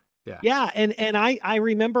 Yeah. Yeah. And I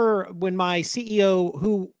remember when my CEO,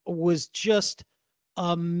 who was just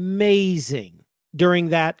amazing during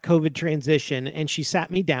that COVID transition, and she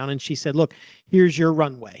sat me down and she said, look, here's your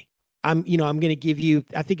runway. I'm going to give you,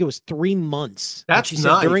 I think it was 3 months. That's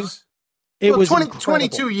nice. It was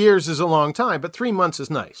 22 years is a long time, but 3 months is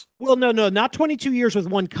nice. Well, no, not 22 years with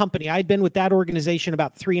one company. I'd been with that organization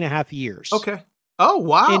about 3.5 years. Okay. Oh,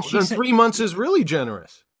 wow. Then 3 months is really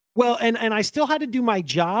generous. Well, and I still had to do my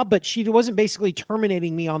job, but she wasn't basically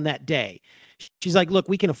terminating me on that day. She's like, look,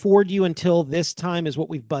 we can afford you until this time is what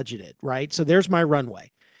we've budgeted, right? So there's my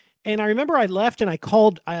runway. And I remember I left and I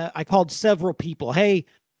called several people. Hey,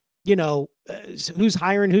 who's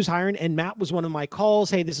hiring? And Matt was one of my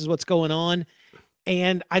calls. Hey, this is what's going on.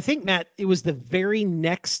 And I think, Matt, it was the very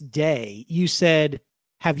next day you said,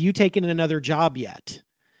 have you taken another job yet?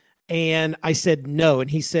 And I said, no.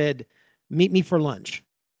 And he said, meet me for lunch.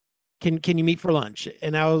 Can you meet for lunch?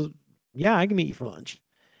 And I was, yeah, I can meet you for lunch.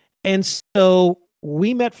 And so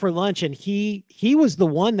we met for lunch, and he was the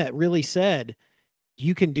one that really said,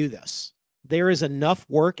 you can do this. There is enough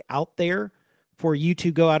work out there for you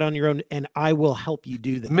to go out on your own, and I will help you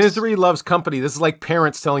do this. Misery loves company. This is like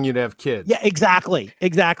parents telling you to have kids. Yeah, exactly.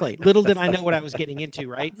 Little did I know what I was getting into,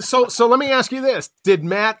 right? So let me ask you this. Did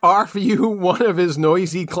Matt offer you one of his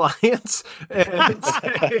noisy clients and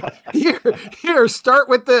say, here, start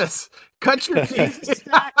with this. Cut your teeth.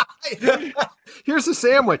 Here's a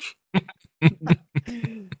sandwich.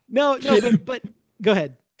 No, but go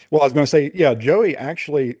ahead. Well, I was going to say, yeah, Joey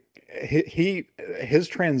actually, his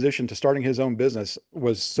transition to starting his own business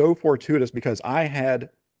was so fortuitous because I had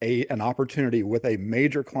an opportunity with a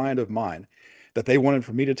major client of mine that they wanted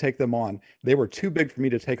for me to take them on. They were too big for me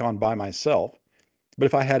to take on by myself, but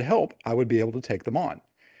if I had help, I would be able to take them on.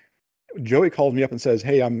 Joey called me up and says,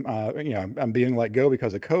 "Hey, I'm being let go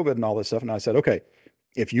because of COVID and all this stuff." And I said, "Okay,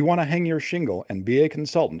 if you want to hang your shingle and be a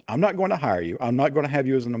consultant, I'm not going to hire you. I'm not going to have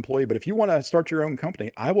you as an employee. But if you want to start your own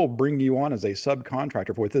company, I will bring you on as a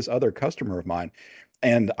subcontractor with this other customer of mine,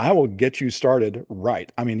 and I will get you started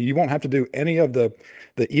right. I mean, you won't have to do any of the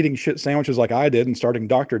eating shit sandwiches like I did and starting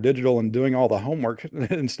Dr. Digital and doing all the homework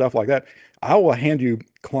and stuff like that. I will hand you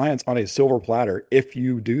clients on a silver platter if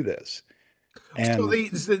you do this." And so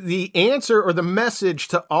the answer or the message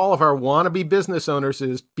to all of our wannabe business owners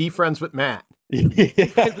is be friends with Matt.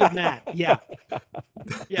 Friends with Matt. Yeah.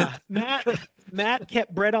 Yeah. Matt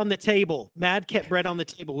kept bread on the table. Matt kept bread on the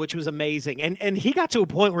table, which was amazing. And he got to a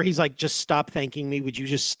point where he's like, just stop thanking me. Would you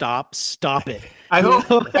just stop it? I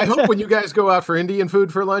hope when you guys go out for Indian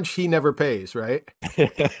food for lunch, he never pays, right?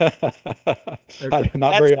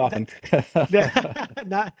 Not very often.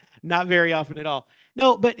 Not very often at all.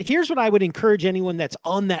 No, but here's what I would encourage anyone that's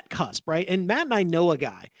on that cusp, right? And Matt and I know a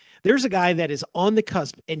guy. There's a guy that is on the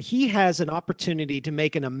cusp, and he has an opportunity to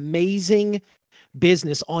make an amazing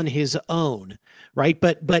business on his own, right?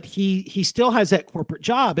 But he still has that corporate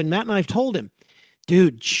job. And Matt and I have told him,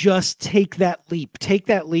 dude, just take that leap. Take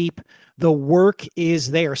that leap. The work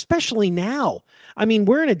is there, especially now. I mean,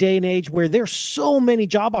 we're in a day and age where there's so many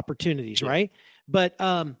job opportunities, right? But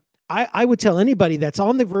I would tell anybody that's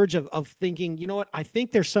on the verge of thinking, you know what, I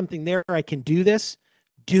think there's something there. I can do this.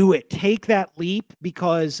 Do it. Take that leap,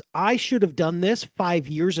 because I should have done this 5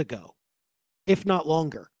 years ago, if not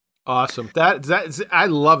longer. Awesome. I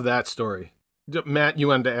love that story. Matt, you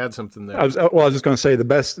wanted to add something there. I was just going to say the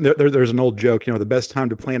best. There's an old joke. The best time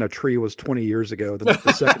to plant a tree was 20 years ago.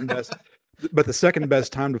 The second best, but the second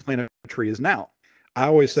best time to plant a tree is now. I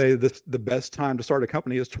always say the best time to start a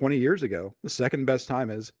company is 20 years ago. The second best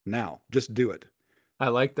time is now. Just do it. I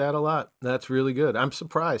like that a lot. That's really good. I'm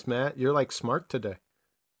surprised, Matt. You're like smart today.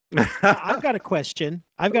 I've got a question.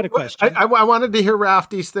 I wanted to hear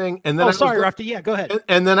Rafty's thing, and then Rafty. Yeah, go ahead.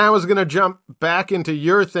 And then I was going to jump back into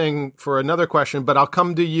your thing for another question, but I'll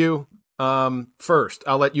come to you first.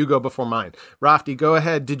 I'll let you go before mine. Rafty, go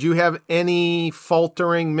ahead. Did you have any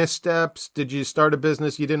faltering missteps? Did you start a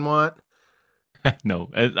business you didn't want? No,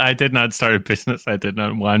 I did not start a business I did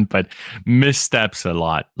not want, but missteps a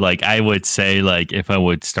lot. Like I would say, like if I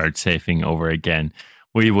would start saving over again,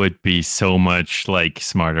 we would be so much like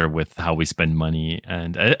smarter with how we spend money.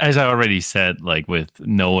 And as I already said, like with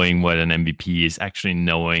knowing what an MVP is, actually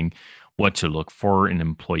knowing what to look for in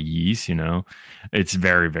employees, it's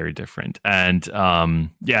very, very different. And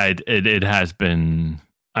it has been,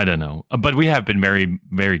 I don't know, but we have been very,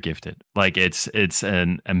 very gifted. Like it's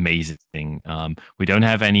an amazing thing. We don't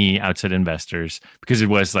have any outside investors because it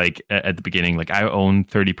was like at the beginning, like I own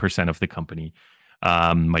 30% of the company.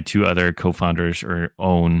 My two other co-founders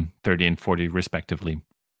own 30 and 40 respectively.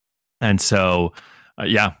 And so,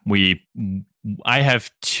 I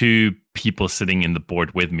have two people sitting in the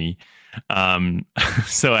board with me.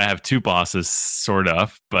 So I have two bosses sort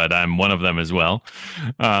of, but I'm one of them as well.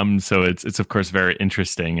 So it's of course very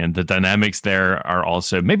interesting. And the dynamics there are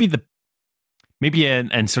also maybe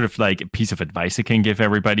sort of like a piece of advice I can give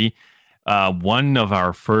everybody. One of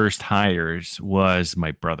our first hires was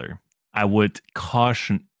my brother. I would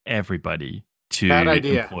caution everybody to bad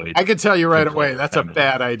idea. I can tell you right away. That's a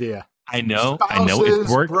bad idea. I know. Spouses, it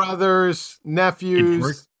worked. Brothers,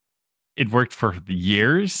 nephews. It worked for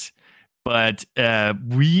years, but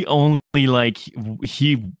we only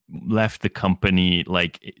he left the company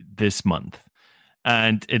like this month,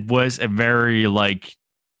 and it was a very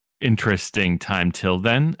interesting time till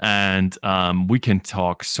then, and we can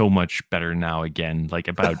talk so much better now again,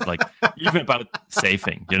 about even about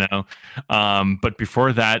saving, but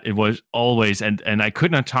before that it was always and I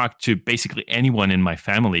could not talk to basically anyone in my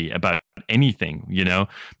family about anything,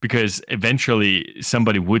 because eventually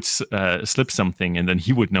somebody would slip something and then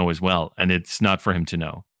he would know as well, and it's not for him to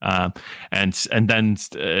know. And then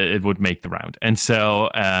it would make the round. And so,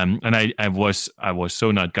 and I was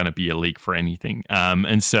so not going to be a leak for anything.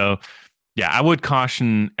 And so, I would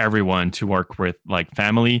caution everyone to work with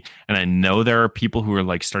family. And I know there are people who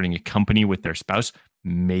are starting a company with their spouse.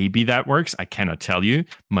 Maybe that works. I cannot tell you.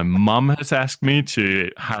 My mom has asked me to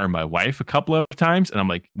hire my wife a couple of times, and I'm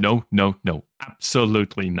like, no,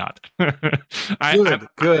 absolutely not.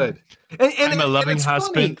 Good. I'm a loving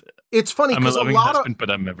husband. Funny. It's funny because I'm a loving husband, but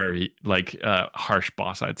I'm a very harsh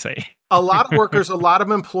boss, I'd say. A lot of workers, a lot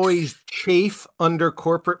of employees chafe under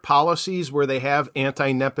corporate policies where they have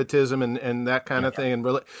anti-nepotism and that kind of thing.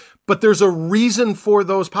 But there's a reason for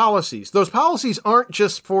those policies. Those policies aren't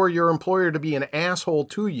just for your employer to be an asshole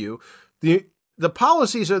to you. the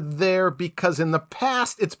policies are there because in the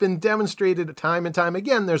past it's been demonstrated time and time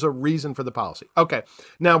again there's a reason for the policy. Okay,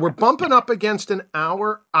 now we're bumping up against an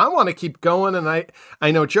hour. I want to keep going, and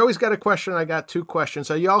I know Joey's got a question. I got 2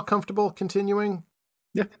 questions. Are you all comfortable continuing?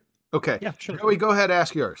 Yeah. Okay. Yeah, sure. Joey, go ahead,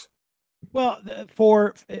 ask yours. Well,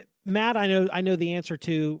 for Matt, I know the answer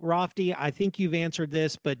to. Rafti, I think you've answered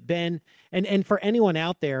this, but Ben, and for anyone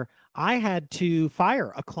out there, I had to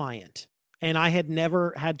fire a client. And I've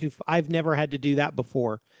never had to do that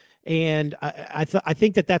before. And I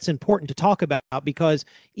think that that's important to talk about, because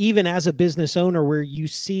even as a business owner, where you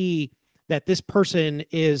see that this person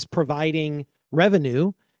is providing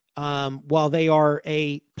revenue, while they are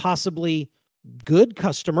a possibly good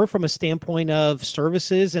customer from a standpoint of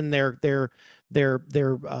services, and they're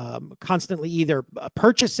constantly either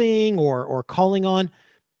purchasing or calling on,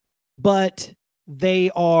 but they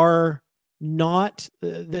are not,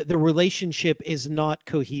 the relationship is not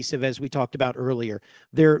cohesive, as we talked about earlier.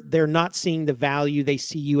 They're not seeing the value. They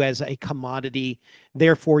see you as a commodity.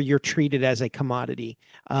 Therefore, you're treated as a commodity.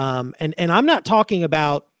 And I'm not talking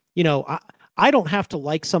about, I don't have to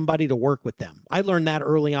like somebody to work with them. I learned that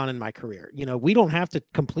early on in my career. We don't have to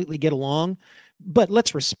completely get along, but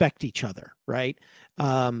let's respect each other, right?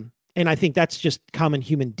 And I think that's just common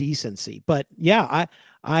human decency. But yeah,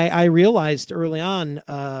 I realized early on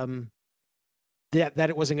that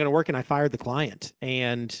it wasn't going to work, and I fired the client.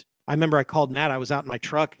 And I remember I called Matt. I was out in my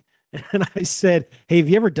truck, and I said, "Hey, have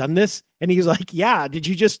you ever done this?" And he was like, "Yeah." Did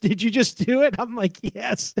you just do it? I'm like,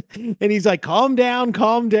 "Yes." And he's like, calm down.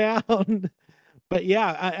 But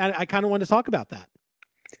yeah, I kind of want to talk about that.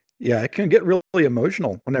 Yeah, it can get really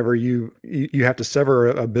emotional whenever you have to sever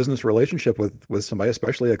a business relationship with somebody,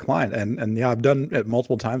 especially a client. And yeah, I've done it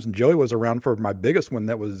multiple times. And Joey was around for my biggest one.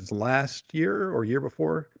 That was last year or year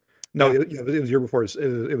before. No, it was year before.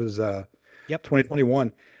 It was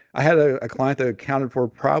 2021. I had a client that accounted for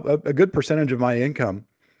a good percentage of my income,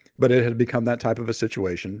 but it had become that type of a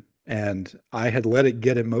situation. And I had let it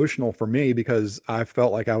get emotional for me because I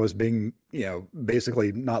felt like I was being,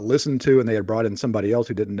 basically not listened to, and they had brought in somebody else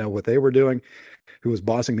who didn't know what they were doing, who was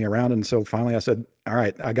bossing me around. And so finally I said, all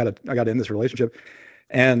right, I got to end this relationship.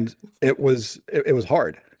 And it was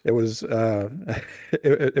hard. It was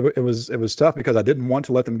it was tough because I didn't want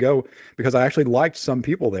to let them go, because I actually liked some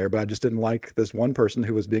people there, but I just didn't like this one person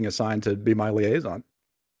who was being assigned to be my liaison.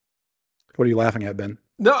 What are you laughing at, Ben?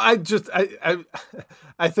 No, I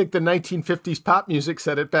think the 1950s pop music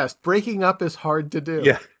said it best. Breaking up is hard to do.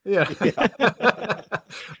 Yeah. Yeah.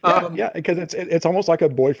 Because it's almost like a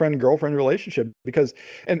boyfriend-girlfriend relationship, because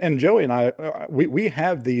and Joey and I, we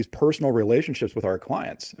have these personal relationships with our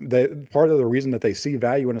clients. Part of the reason that they see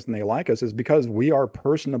value in us and they like us is because we are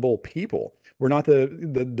personable people. We're not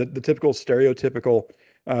the typical stereotypical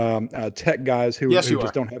tech guys who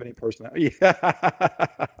just don't have any personality.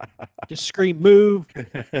 Just scream, move.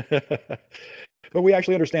 But we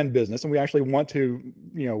actually understand business, and we actually want to,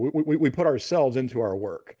 we put ourselves into our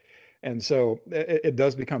work. And so it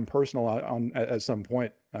does become personal at some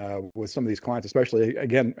point with some of these clients, especially,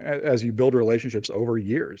 again, as you build relationships over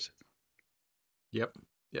years. Yep.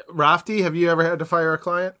 Yeah. Rafti, have you ever had to fire a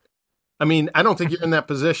client? I mean, I don't think you're in that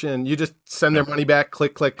position. You just send their money back,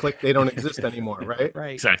 click, click, click. They don't exist anymore, right?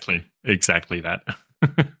 Right. Exactly that.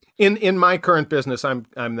 In my current business, I'm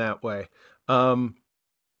that way.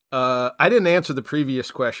 I didn't answer the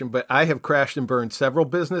previous question, but I have crashed and burned several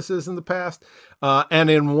businesses in the past.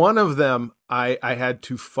 And in one of them, I had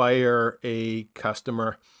to fire a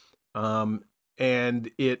customer.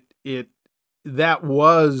 And that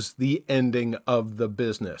was the ending of the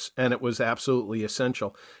business, and it was absolutely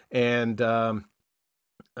essential. And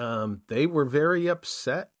they were very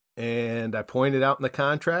upset. And I pointed out in the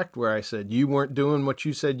contract where I said, you weren't doing what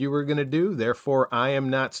you said you were going to do. Therefore, I am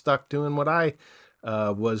not stuck doing what I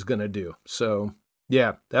was going to do. So,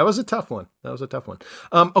 yeah, that was a tough one.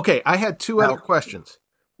 Okay, I had two other questions.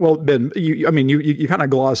 Well, Ben, you kind of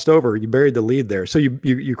glossed over. You buried the lead there. So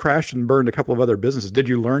you crashed and burned a couple of other businesses. Did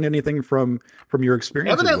you learn anything from your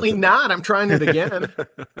experience? Evidently not. I'm trying it again.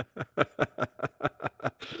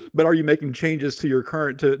 But are you making changes to your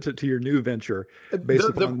current to your new venture based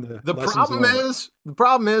upon the problem learned? The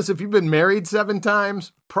problem is if you've been married 7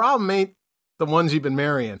 times, problem ain't the ones you've been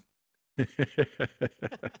marrying.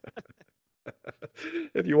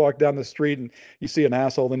 If you walk down the street and you see an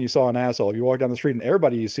asshole, then you saw an asshole. If you walk down the street and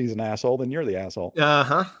everybody sees an asshole, then you're the asshole.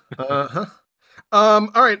 All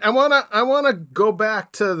right. I wanna go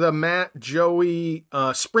back to the Matt Joey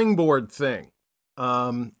springboard thing.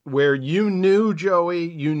 Where you knew Joey,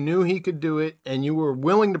 you knew he could do it, and you were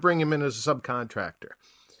willing to bring him in as a subcontractor.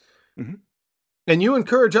 Mm-hmm. And you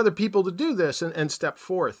encourage other people to do this and step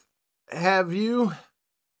forth. have you've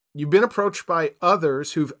been approached by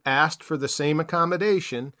others who've asked for the same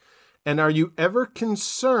accommodation, and are you ever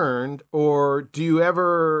concerned, or do you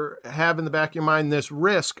ever have in the back of your mind this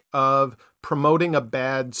risk of promoting a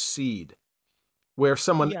bad seed, where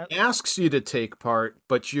someone asks you to take part,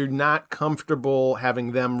 but you're not comfortable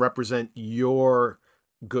having them represent your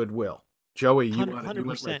goodwill? Joey, you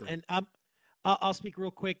 100%. And I'll speak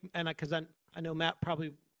real quick, and because I know Matt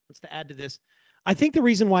probably wants to add to this. I think the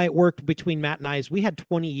reason why it worked between Matt and I is we had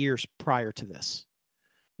 20 years prior to this.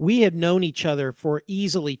 We had known each other for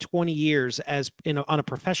easily 20 years on a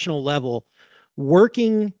professional level,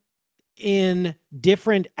 working in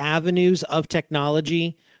different avenues of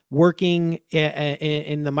technology, working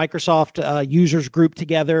in the Microsoft users group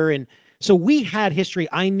together. And so we had history.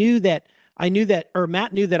 Matt knew that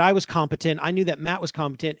I was competent. I knew that Matt was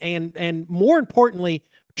competent, and more importantly,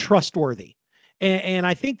 trustworthy. And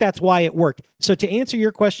I think that's why it worked. So to answer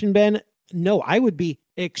your question, Ben, no, I would be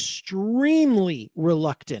extremely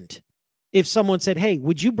reluctant if someone said, "Hey,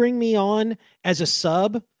 would you bring me on as a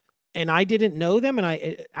sub?" and I didn't know them.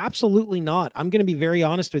 And absolutely not. I'm going to be very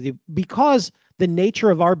honest with you, because the nature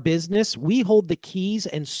of our business, we hold the keys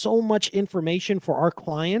and so much information for our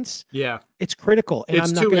clients. Yeah. It's critical. And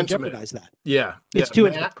I'm not going to jeopardize that. Yeah. It's too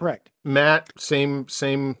intimate. Correct. Matt, same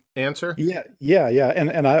answer. Yeah.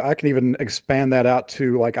 And I can even expand that out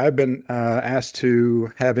to, like, I've been asked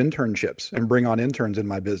to have internships and bring on interns in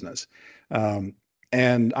my business.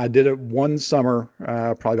 And I did it one summer,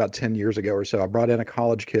 probably about 10 years ago or so. I brought in a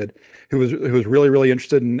college kid who was really, really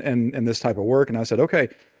interested in this type of work. And I said, okay,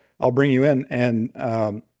 I'll bring you in.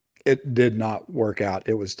 And it did not work out.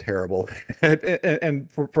 It was terrible. And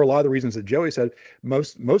for a lot of the reasons that Joey said,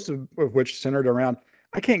 most of which centered around,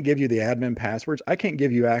 I can't give you the admin passwords. I can't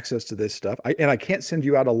give you access to this stuff. And I can't send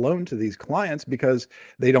you out alone to these clients because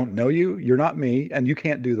they don't know you. You're not me, and you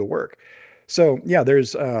can't do the work. So yeah,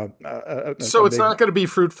 there's so it's not going to be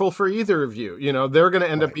fruitful for either of you. You know, they're going to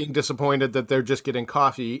end up being disappointed that they're just getting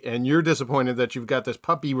coffee, and you're disappointed that you've got this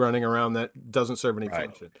puppy running around that doesn't serve any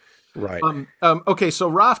function. Right. Okay,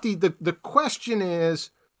 so Rafti, the question is,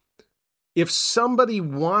 if somebody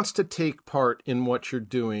wants to take part in what you're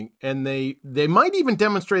doing, and they might even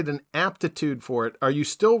demonstrate an aptitude for it, are you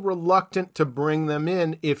still reluctant to bring them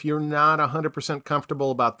in if you're not 100%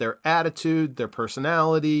 comfortable about their attitude, their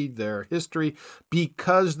personality, their history,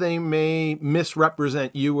 because they may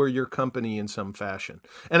misrepresent you or your company in some fashion?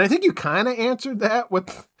 And I think you kind of answered that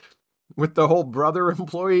with the whole brother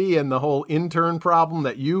employee and the whole intern problem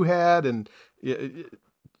that you had. And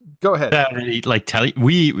go ahead.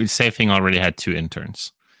 Safe Thing already had 2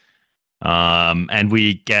 interns. And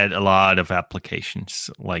we get a lot of applications,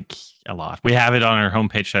 like a lot. We have it on our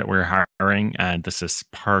homepage that we're hiring, and this is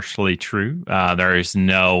partially true. There is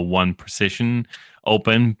no one position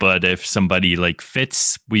open, but if somebody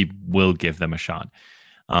fits, we will give them a shot.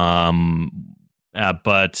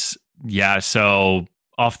 But yeah, so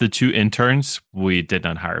of the 2 interns, we did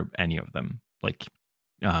not hire any of them.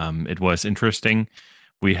 It was interesting.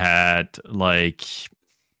 We had I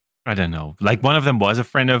don't know, one of them was a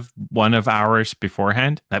friend of one of ours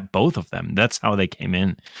beforehand. That both of them, that's how they came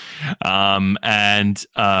in.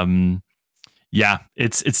 Yeah,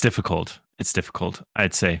 it's difficult. It's difficult,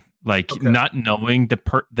 I'd say. Not knowing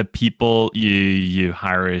the people you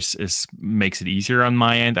hire makes it easier on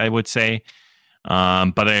my end, I would say.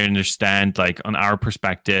 But I understand, on our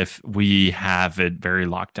perspective, we have it very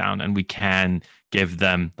locked down, and we can give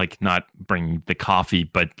them not bring the coffee,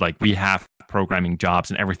 but we have programming jobs,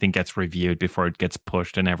 and everything gets reviewed before it gets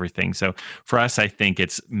pushed and everything. So for us, I think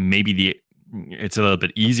it's a little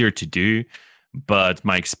bit easier to do, but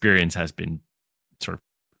my experience has been sort of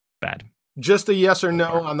bad. Just a yes or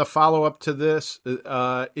no on the follow-up to this.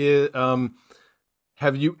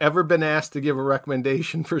 Have you ever been asked to give a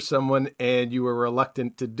recommendation for someone and you were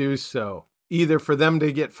reluctant to do so, either for them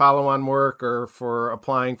to get follow-on work or for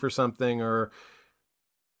applying for something? Or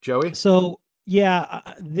Joey? So yeah,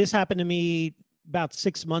 this happened to me about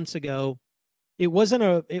 6 months ago. It wasn't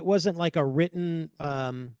like a written,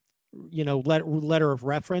 letter of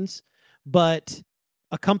reference, but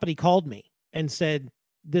a company called me and said,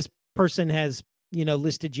 this person has,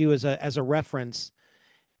 listed you as a reference.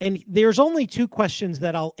 And there's only 2 questions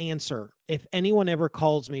that I'll answer if anyone ever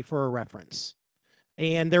calls me for a reference.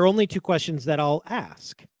 And there are only 2 questions that I'll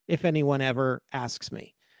ask if anyone ever asks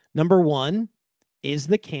me. Number 1, is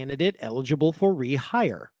the candidate eligible for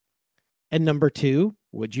rehire? And number 2,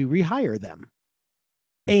 would you rehire them?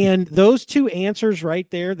 And those 2 answers right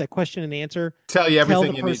there, the question and answer, tell you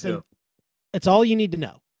everything you need to know. It's all you need to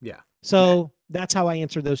know. Yeah. So that's how I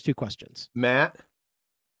answer those 2 questions. Matt?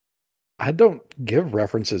 I don't give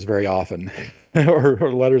references very often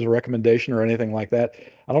or letters of recommendation or anything like that.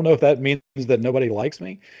 I don't know if that means that nobody likes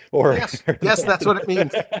me or yes, that's what it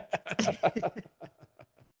means.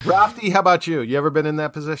 Rafty, how about you? You ever been in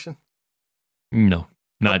that position? No,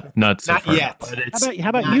 not so far. Yet. How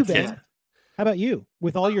about you, Ben? Yet. How about you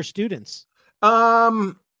with all your students?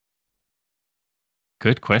 Good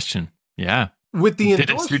question. Yeah. With the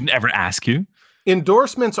did a student ever ask you?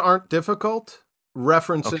 Endorsements aren't difficult.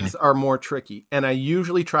 References are more tricky. And I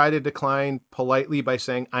usually try to decline politely by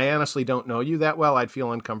saying, I honestly don't know you that well. I'd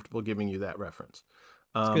feel uncomfortable giving you that reference.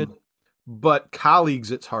 That's good. But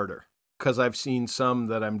colleagues, it's harder because I've seen some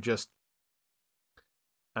that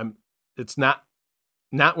it's not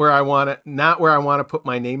where I want to put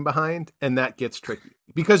my name behind. And that gets tricky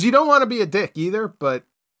because you don't want to be a dick either. But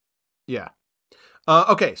yeah.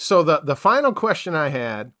 Okay. So the final question I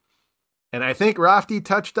had, and I think Rafty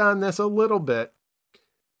touched on this a little bit.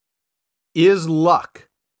 Is luck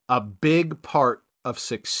a big part of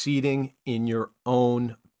succeeding in your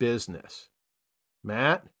own business?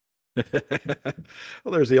 Matt? Well,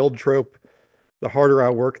 there's the old trope. The harder I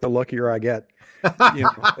work, the luckier I get.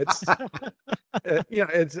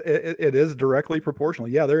 It is directly proportional.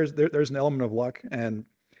 Yeah, there's an element of luck. And,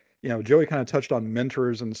 Joey kind of touched on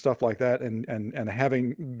mentors and stuff like that and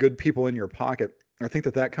having good people in your pocket. I think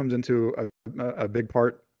that comes into a big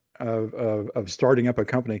part of starting up a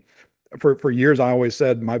company. For years, I always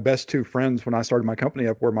said my best two friends when I started my company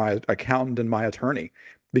up were my accountant and my attorney,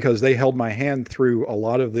 because they held my hand through a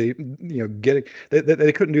lot of the, getting,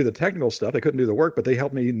 they couldn't do the technical stuff. They couldn't do the work, but they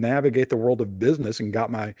helped me navigate the world of business and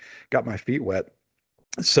got my feet wet.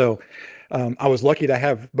 So I was lucky to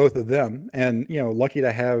have both of them, and, lucky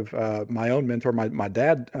to have my own mentor. My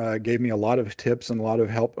dad gave me a lot of tips and a lot of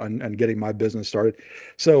help on getting my business started.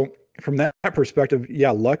 So from that perspective,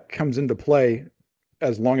 yeah, luck comes into play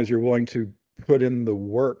as long as you're willing to put in the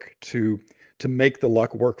work to make the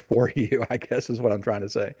luck work for you, I guess is what I'm trying to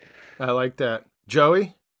say. I like that.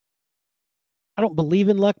 Joey? I don't believe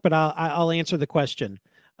in luck, but I'll answer the question.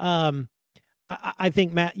 I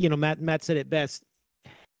think Matt said it best.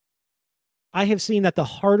 I have seen that the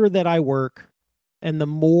harder that I work and the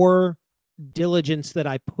more diligence that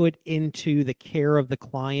I put into the care of the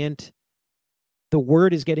client, the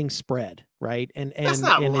word is getting spread, right? And that's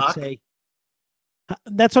not luck.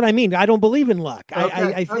 That's what I mean. I don't believe in luck.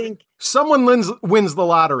 Okay. I think someone wins the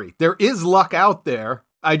lottery. There is luck out there.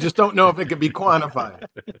 I just don't know if it can be quantified.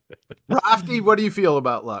 Rafty, what do you feel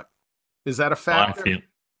about luck? Is that a factor?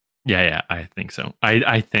 Yeah, I think so.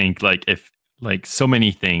 I think if so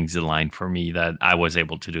many things aligned for me that I was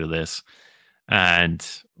able to do this, and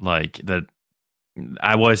that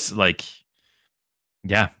I was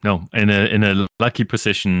in a lucky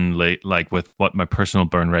position, like with what my personal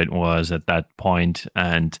burn rate was at that point,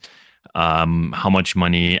 and how much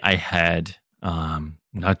money I had.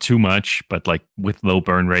 Not too much, but with low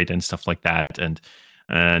burn rate and stuff like that.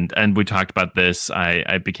 And we talked about this.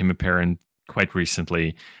 I became a parent quite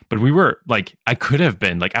recently, but we were I could have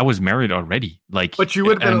been I was married already. But you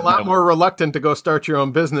would have been a lot more reluctant to go start your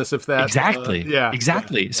own business if that. Exactly.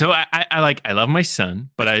 Exactly. So I love my son,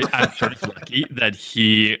 but I'm sort of lucky that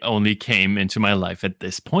he only came into my life at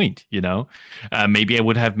this point. Maybe I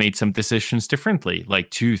would have made some decisions differently,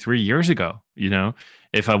 2-3 years ago.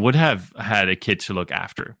 If I would have had a kid to look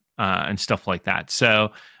after and stuff like that.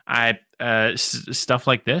 So stuff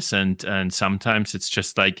like this, and sometimes it's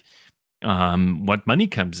just what money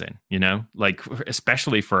comes in,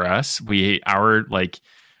 especially for us,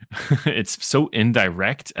 it's so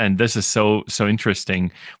indirect. And this is so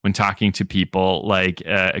interesting when talking to people.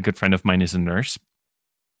 A good friend of mine is a nurse,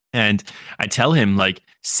 and I tell him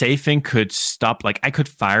Safing could stop, I could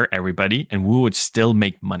fire everybody and we would still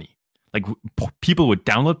make money. People would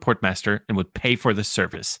download Portmaster and would pay for the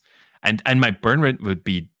service, and my burn rate would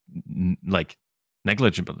be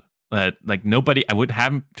negligible. Nobody, I wouldn't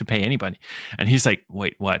have to pay anybody. And he's like,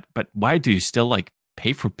 wait, what? But why do you still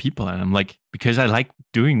pay for people? And I'm like, because I like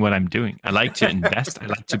doing what I'm doing. I like to invest. I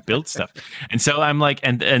like to build stuff. And so I'm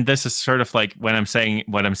and this is sort of what I'm saying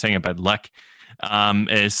about luck.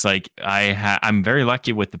 Is I'm very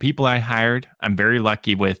lucky with the people I hired. I'm very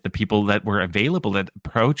lucky with the people that were available, that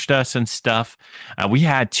approached us and stuff. We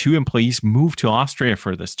had 2 employees move to Austria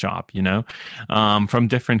for this job, from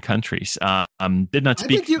different countries. Did not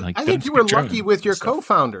speak. I think you were lucky with your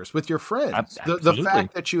co-founders, with your friends. The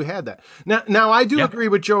fact that you had that. Now I do agree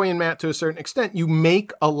with Joey and Matt to a certain extent. You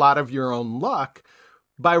make a lot of your own luck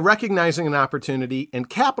by recognizing an opportunity and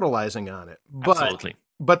capitalizing on it. But Absolutely.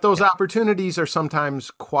 But those opportunities are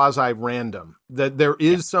sometimes quasi-random. That there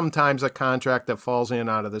is sometimes a contract that falls in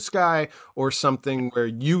out of the sky, or something where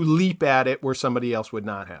you leap at it where somebody else would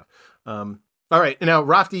not have. All right, now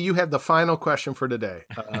Rafti, you have the final question for today.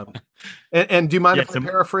 And do you mind if I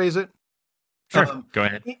paraphrase it? Sure, go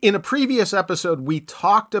ahead. In a previous episode, we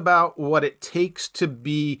talked about what it takes to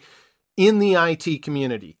be in the IT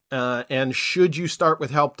community, and should you start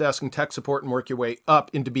with help desk and tech support and work your way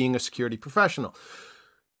up into being a security professional.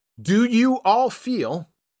 Do you all feel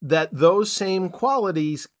that those same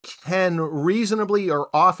qualities can reasonably or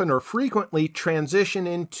often or frequently transition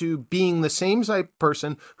into being the same type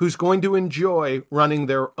person who's going to enjoy running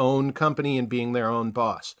their own company and being their own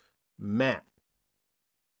boss? Matt?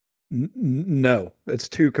 No, it's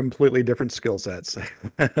two completely different skill sets.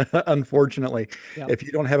 Unfortunately, if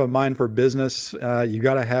you don't have a mind for business, you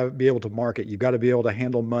got to be able to market. You got to be able to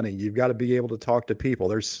handle money. You've got to be able to talk to people.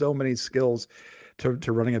 There's so many skills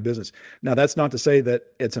to running a business. Now, that's not to say that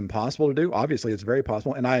it's impossible to do. Obviously, it's very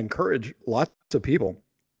possible, and I encourage lots of people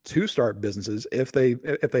to start businesses if they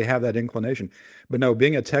have that inclination. But no,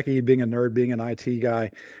 being a techie, being a nerd, being an IT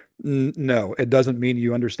guy, no, it doesn't mean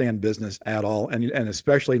you understand business at all, and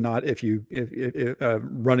especially not if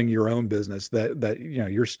running your own business that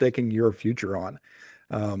you're staking your future on.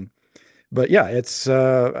 But yeah,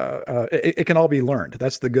 it can all be learned.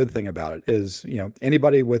 That's the good thing about it is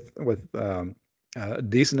anybody with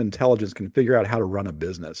decent intelligence can figure out how to run a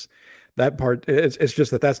business. That part, it's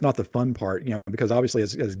just that's not the fun part, because obviously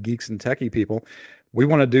as geeks and techie people, we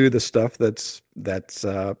want to do the stuff that's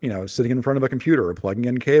sitting in front of a computer or plugging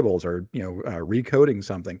in cables or recoding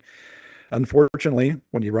something. Unfortunately,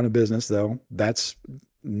 when you run a business, though, that's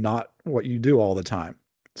not what you do all the time.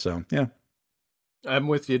 So yeah, I'm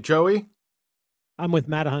with you, Joey. I'm with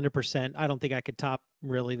Matt 100%. I don't think I could top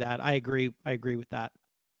really that. I agree with that.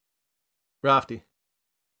 Rafti.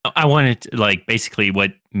 I wanted to, basically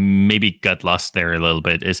what maybe got lost there a little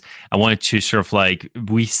bit is I wanted to sort of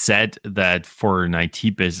we said that for an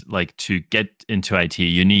IT biz, to get into IT,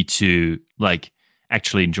 you need to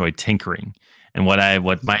actually enjoy tinkering. And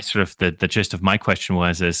what my sort of the gist of my question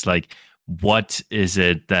was is what is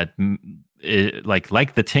it that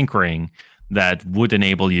like the tinkering that would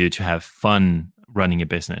enable you to have fun running a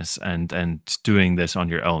business and doing this on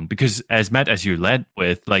your own? Because as you led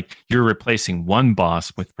with, you're replacing one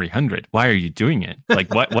boss with 300. Why are you doing it?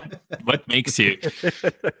 What makes you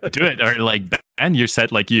do it? Or and you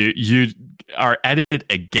said you are at it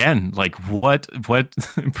again. What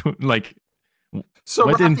so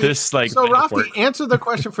what Rafti, in this so Rafti, answer the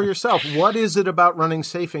question for yourself. What is it about running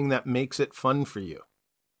Safing that makes it fun for you?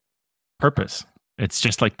 Purpose. It's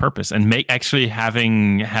just purpose and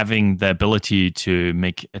having the ability to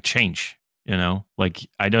make a change,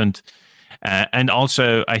 I don't, and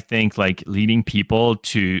also I think leading people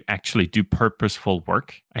to actually do purposeful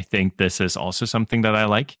work. I think this is also something that I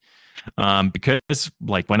like. Because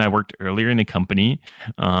when I worked earlier in a company,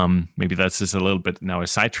 maybe that's just a little bit now a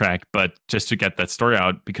sidetrack, but just to get that story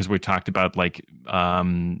out, because we talked about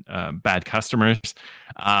bad customers,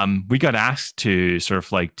 we got asked to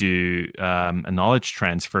sort of do a knowledge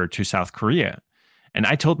transfer to South Korea. And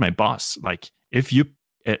I told my boss, if you,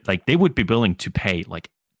 they would be willing to pay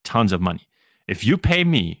tons of money. If you pay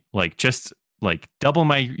me just double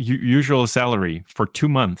my usual salary for 2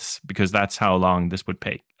 months, because that's how long this would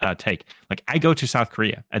take. I go to South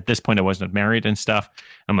Korea. At this point, I was not married and stuff.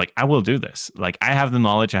 I'm I will do this. I have the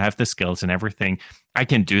knowledge, I have the skills and everything. I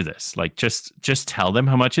can do this. Just tell them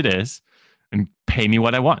how much it is and pay me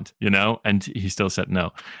what I want, And he still said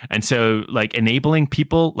no. And so enabling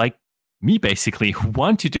people like me, basically, who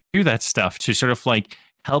want to do that stuff to sort of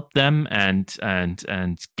help them and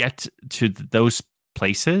get to those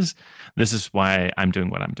places. This is why I'm doing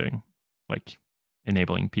what I'm doing,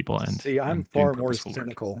 enabling people. And see, I'm far more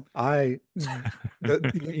cynical. You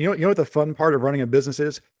know what the fun part of running a business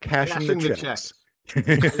is? Cashing the checks.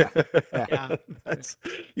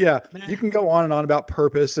 You can go on and on about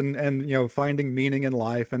purpose and finding meaning in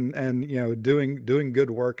life and doing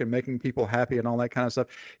good work and making people happy and all that kind of stuff.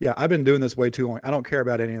 Yeah, I've been doing this way too long. I don't care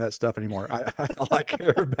about any of that stuff anymore. All I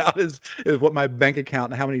care about is what my bank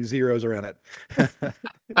account and how many zeros are in it.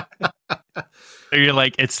 So you're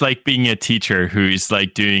it's like being a teacher who's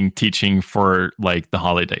doing teaching for the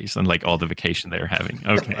holidays and all the vacation they're having.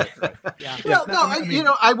 Okay. Well,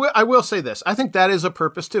 no, I will say this. I think that is a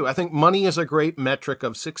purpose too. I think money is a great metric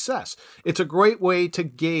of success. It's a great way to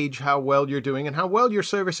gauge how well you're doing and how well you're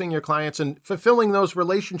servicing your clients and fulfilling those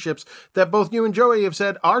relationships that both you and Joey have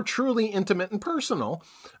said are truly intimate and personal,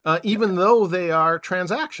 even though they are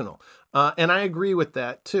transactional. And I agree with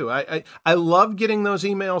that too. I love getting those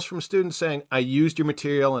emails from students saying, I used your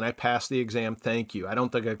material and I passed the exam. Thank you. I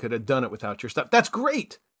don't think I could have done it without your stuff. That's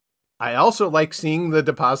great. I also like seeing the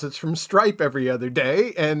deposits from Stripe every other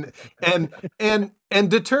day and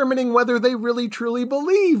determining whether they really truly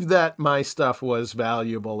believe that my stuff was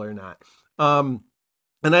valuable or not.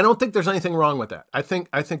 And I don't think there's anything wrong with that. I think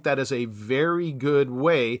that is a very good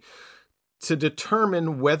way to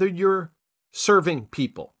determine whether you're serving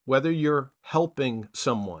people, whether you're helping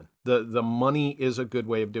someone. The money is a good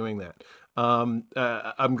way of doing that. I'm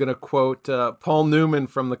going to quote Paul Newman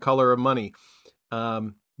from The Color of Money.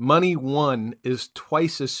 Money won is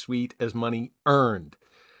twice as sweet as money earned.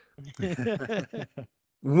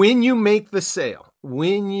 When you make the sale,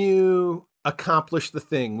 when you accomplish the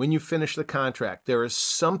thing, when you finish the contract, there is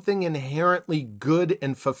something inherently good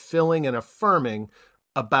and fulfilling and affirming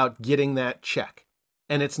about getting that check.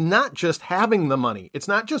 And it's not just having the money. It's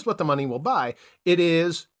not just what the money will buy. It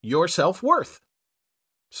is your self-worth.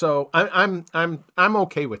 So I'm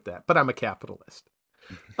okay with that, but I'm a capitalist.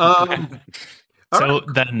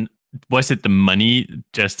 Then was it the money,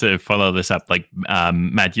 just to follow this up, like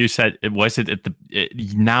Matt, you said, was it at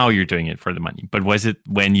now you're doing it for the money, but was it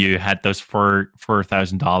when you had those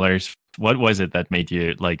 $4,000, what was it that made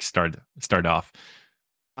you like start off?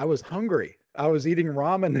 I was hungry. I was eating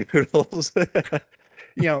ramen noodles.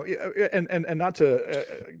 And not to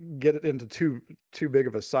get it into too big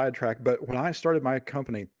of a sidetrack, but when I started my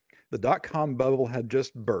company, the dot-com bubble had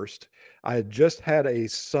just burst. I had just had a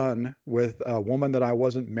son with a woman that I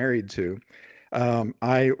wasn't married to.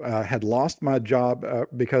 I had lost my job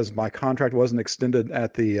because my contract wasn't extended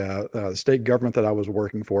at the state government that I was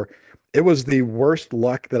working for. It was the worst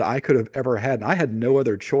luck that I could have ever had. And I had no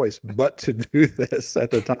other choice but to do this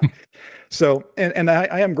at the time. So, and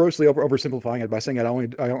I am grossly oversimplifying it by saying I only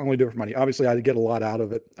do it for money. Obviously, I get a lot out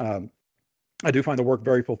of it. I do find the work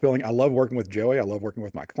very fulfilling. I love working with Joey. I love working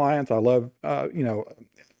with my clients. I love,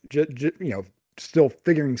 still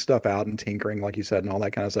figuring stuff out and tinkering, like you said, and all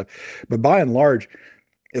that kind of stuff. But by and large,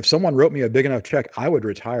 if someone wrote me a big enough check, I would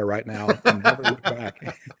retire right now and never look back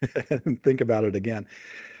and think about it again.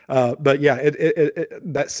 But yeah,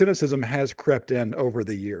 that cynicism has crept in over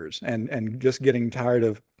the years, and just getting tired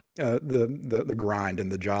of the grind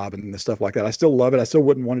and the job and the stuff like that. I still love it. I still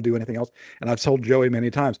wouldn't want to do anything else. And I've told Joey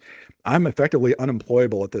many times, I'm effectively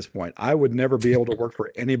unemployable at this point. I would never be able to work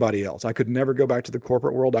for anybody else. I could never go back to the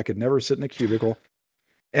corporate world. I could never sit in a cubicle.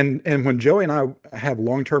 And when Joey and I have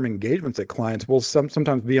long-term engagements at clients, we'll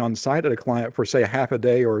sometimes be on site at a client for say a half a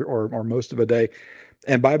day or most of a day.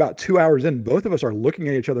 And by about 2 hours in, both of us are looking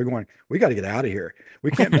at each other going, we got to get out of here. We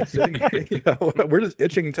can't be sitting here. We're just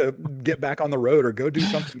itching to get back on the road or go do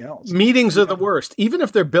something else. Meetings are the worst. Even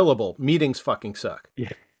if they're billable, meetings fucking suck. Yeah.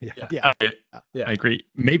 I agree.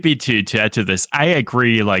 Maybe to add to this, I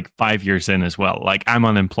agree like 5 years in as well. Like I'm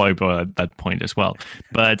unemployable at that point as well.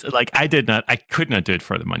 But like I could not do it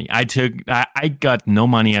for the money. I got no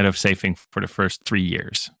money out of saving for the first 3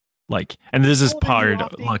 years. Like, and this is part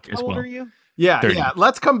of luck as well. Yeah, 30. Yeah.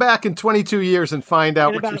 Let's come back in 22 years and find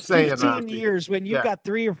out what you're saying. 15 years when you've got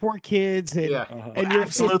 3 or 4 kids. And you're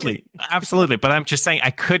absolutely. But I'm just saying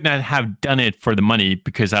I could not have done it for the money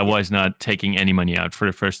because I was not taking any money out for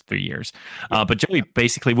the first 3 years. But Joey,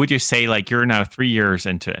 basically, would you say like you're now 3 years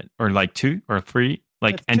into it, or like 2 or 3?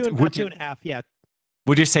 Like, and 2.5? Yeah.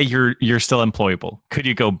 Would you say you're still employable? Could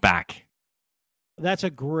you go back? That's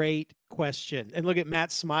a great question. And look at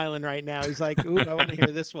Matt smiling right now. He's like, "Ooh, I want to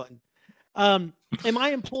hear this one." Am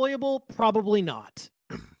I employable? Probably not,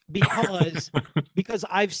 because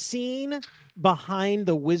I've seen behind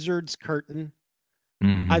the wizard's curtain.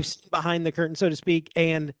 Mm-hmm. I've seen behind the curtain, so to speak.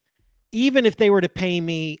 And even if they were to pay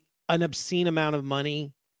me an obscene amount of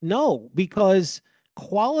money, no, because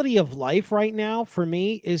quality of life right now for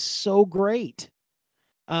me is so great.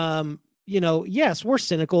 Yes, we're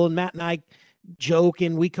cynical, and Matt and I joke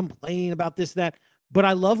and we complain about this, that. But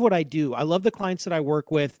I love what I do. I love the clients that I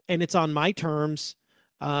work with, and it's on my terms.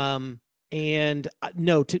 To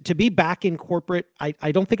be back in corporate,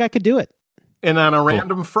 I don't think I could do it. And on a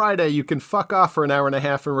random Friday, you can fuck off for an hour and a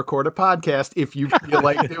half and record a podcast if you feel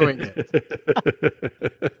like doing it.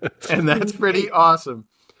 And that's pretty awesome.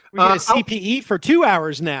 We get a CPE for 2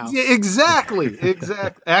 hours now. Yeah, exactly.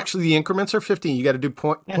 Actually, the increments are 15. You got to do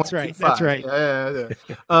point. That's right. That's right. Yeah.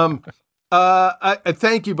 I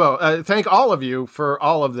thank you both. Thank all of you for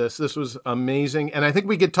all of this. This was amazing. And I think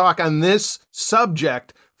we could talk on this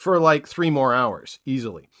subject for like 3 more hours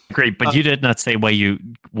easily. Great. But you did not say why you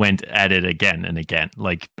went at it again and again.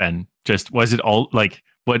 Like, Ben, was it all like,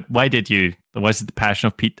 was it the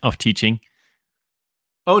passion of teaching?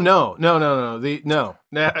 Oh, no. No, the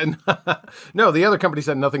other companies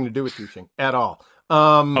had nothing to do with teaching at all.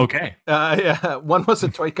 Okay. Yeah, one was a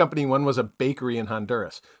toy company, one was a bakery in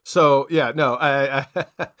Honduras. So yeah, no,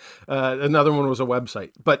 another one was a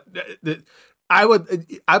website. But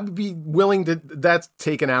I'd be willing to. That's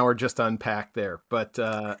take an hour just to unpack there. But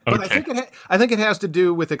I think it has to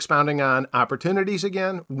do with expounding on opportunities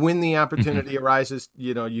again. When the opportunity arises,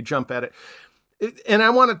 you jump at it. And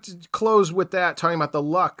I wanted to close with that, talking about the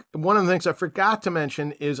luck. One of the things I forgot to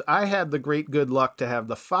mention is I had the great good luck to have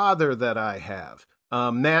the father that I have.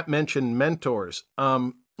 Matt mentioned mentors.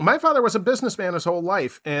 My father was a businessman his whole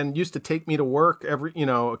life and used to take me to work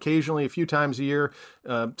occasionally a few times a year,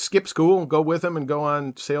 skip school, go with him and go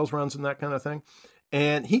on sales runs and that kind of thing.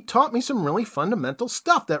 And he taught me some really fundamental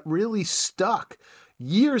stuff that really stuck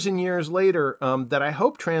years and years later, that I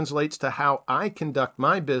hope translates to how I conduct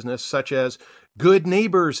my business, such as good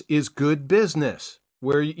neighbors is good business,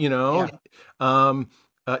 where,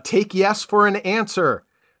 take yes for an answer.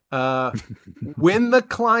 When the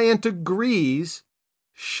client agrees,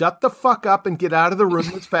 shut the fuck up and get out of the room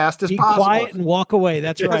as fast as possible. Be quiet and walk away.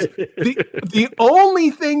 That's right. The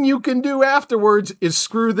only thing you can do afterwards is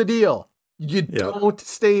screw the deal. You don't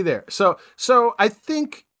stay there. So I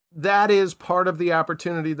think that is part of the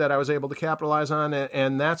opportunity that I was able to capitalize on,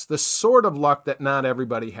 and that's the sort of luck that not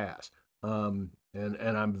everybody has. And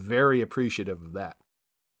I'm very appreciative of that.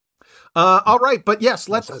 All right, but yes,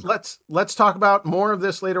 let's talk about more of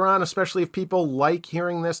this later on, especially if people like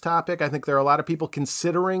hearing this topic. I think there are a lot of people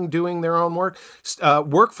considering doing their own work.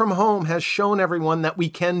 Work from home has shown everyone that we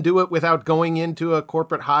can do it without going into a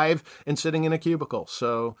corporate hive and sitting in a cubicle.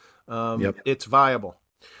 So it's viable.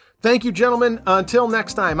 Thank you, gentlemen. Until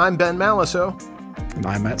next time, I'm Ben Malisoe. And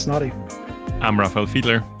I'm Matt Snoddy. I'm Raphael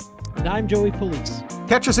Fiedler. And I'm Joey Police.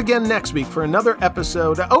 Catch us again next week for another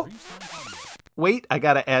episode. Oh, wait, I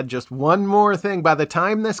got to add just one more thing. By the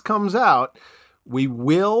time this comes out, we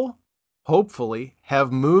will hopefully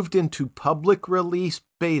have moved into public release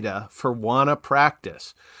beta for Wanna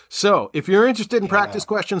Practice. So if you're interested in practice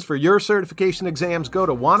questions for your certification exams, go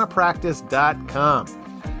to wannapractice.com.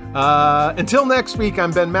 Until next week,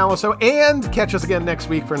 I'm Ben Malisoe, and catch us again next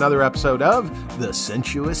week for another episode of The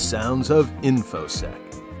Sensuous Sounds of InfoSec.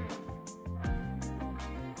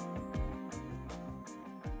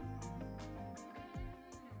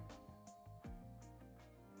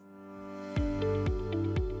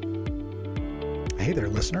 Hey there,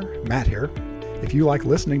 listener. Matt here. If you like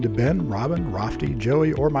listening to Ben, Robin, Rafty,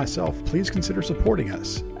 Joey, or myself, please consider supporting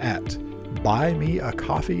us at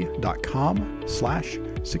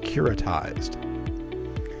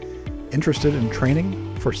buymeacoffee.com/securitized. Interested in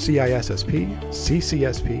training for CISSP,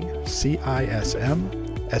 CCSP, CISM,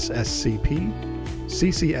 SSCP,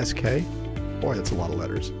 CCSK, boy, that's a lot of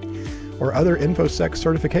letters, or other InfoSec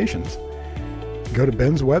certifications? Go to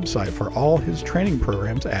Ben's website for all his training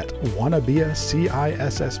programs at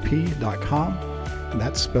wannabeacissp.com, and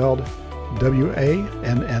that's spelled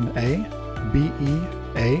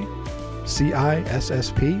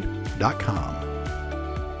WANNABEACISSP.com.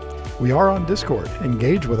 We are on Discord.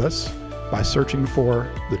 Engage with us by searching for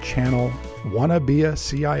the channel Wanna Be a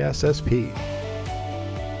CISSP.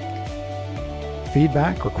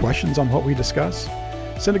 Feedback or questions on what we discuss?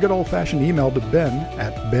 Send a good old-fashioned email to Ben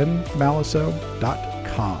at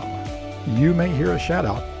benmalisoe.com. You may hear a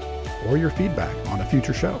shout-out or your feedback on a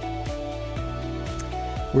future show.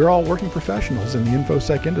 We're all working professionals in the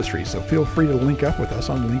InfoSec industry, so feel free to link up with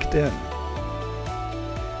us on LinkedIn.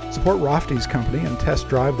 Support Rafty's company and test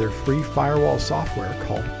drive their free firewall software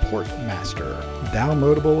called Portmaster,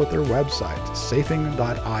 downloadable at their website,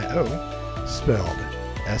 safing.io, spelled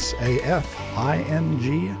SAFING.io.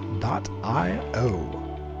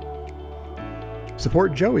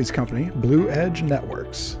 Support Joey's company, Blue Edge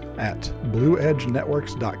Networks, at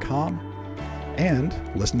blueedgenetworks.com, and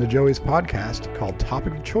listen to Joey's podcast called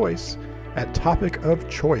Topic of Choice at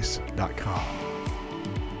topicofchoice.com.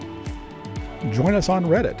 Join us on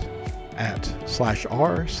Reddit at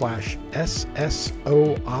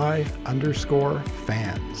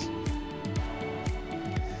 /r/SSOI_fans.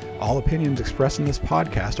 All opinions expressed in this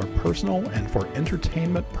podcast are personal and for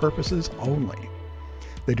entertainment purposes only.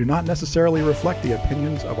 They do not necessarily reflect the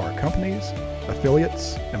opinions of our companies,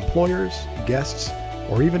 affiliates, employers, guests,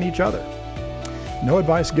 or even each other. No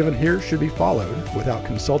advice given here should be followed without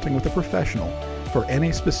consulting with a professional for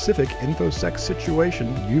any specific InfoSec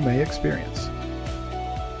situation you may experience.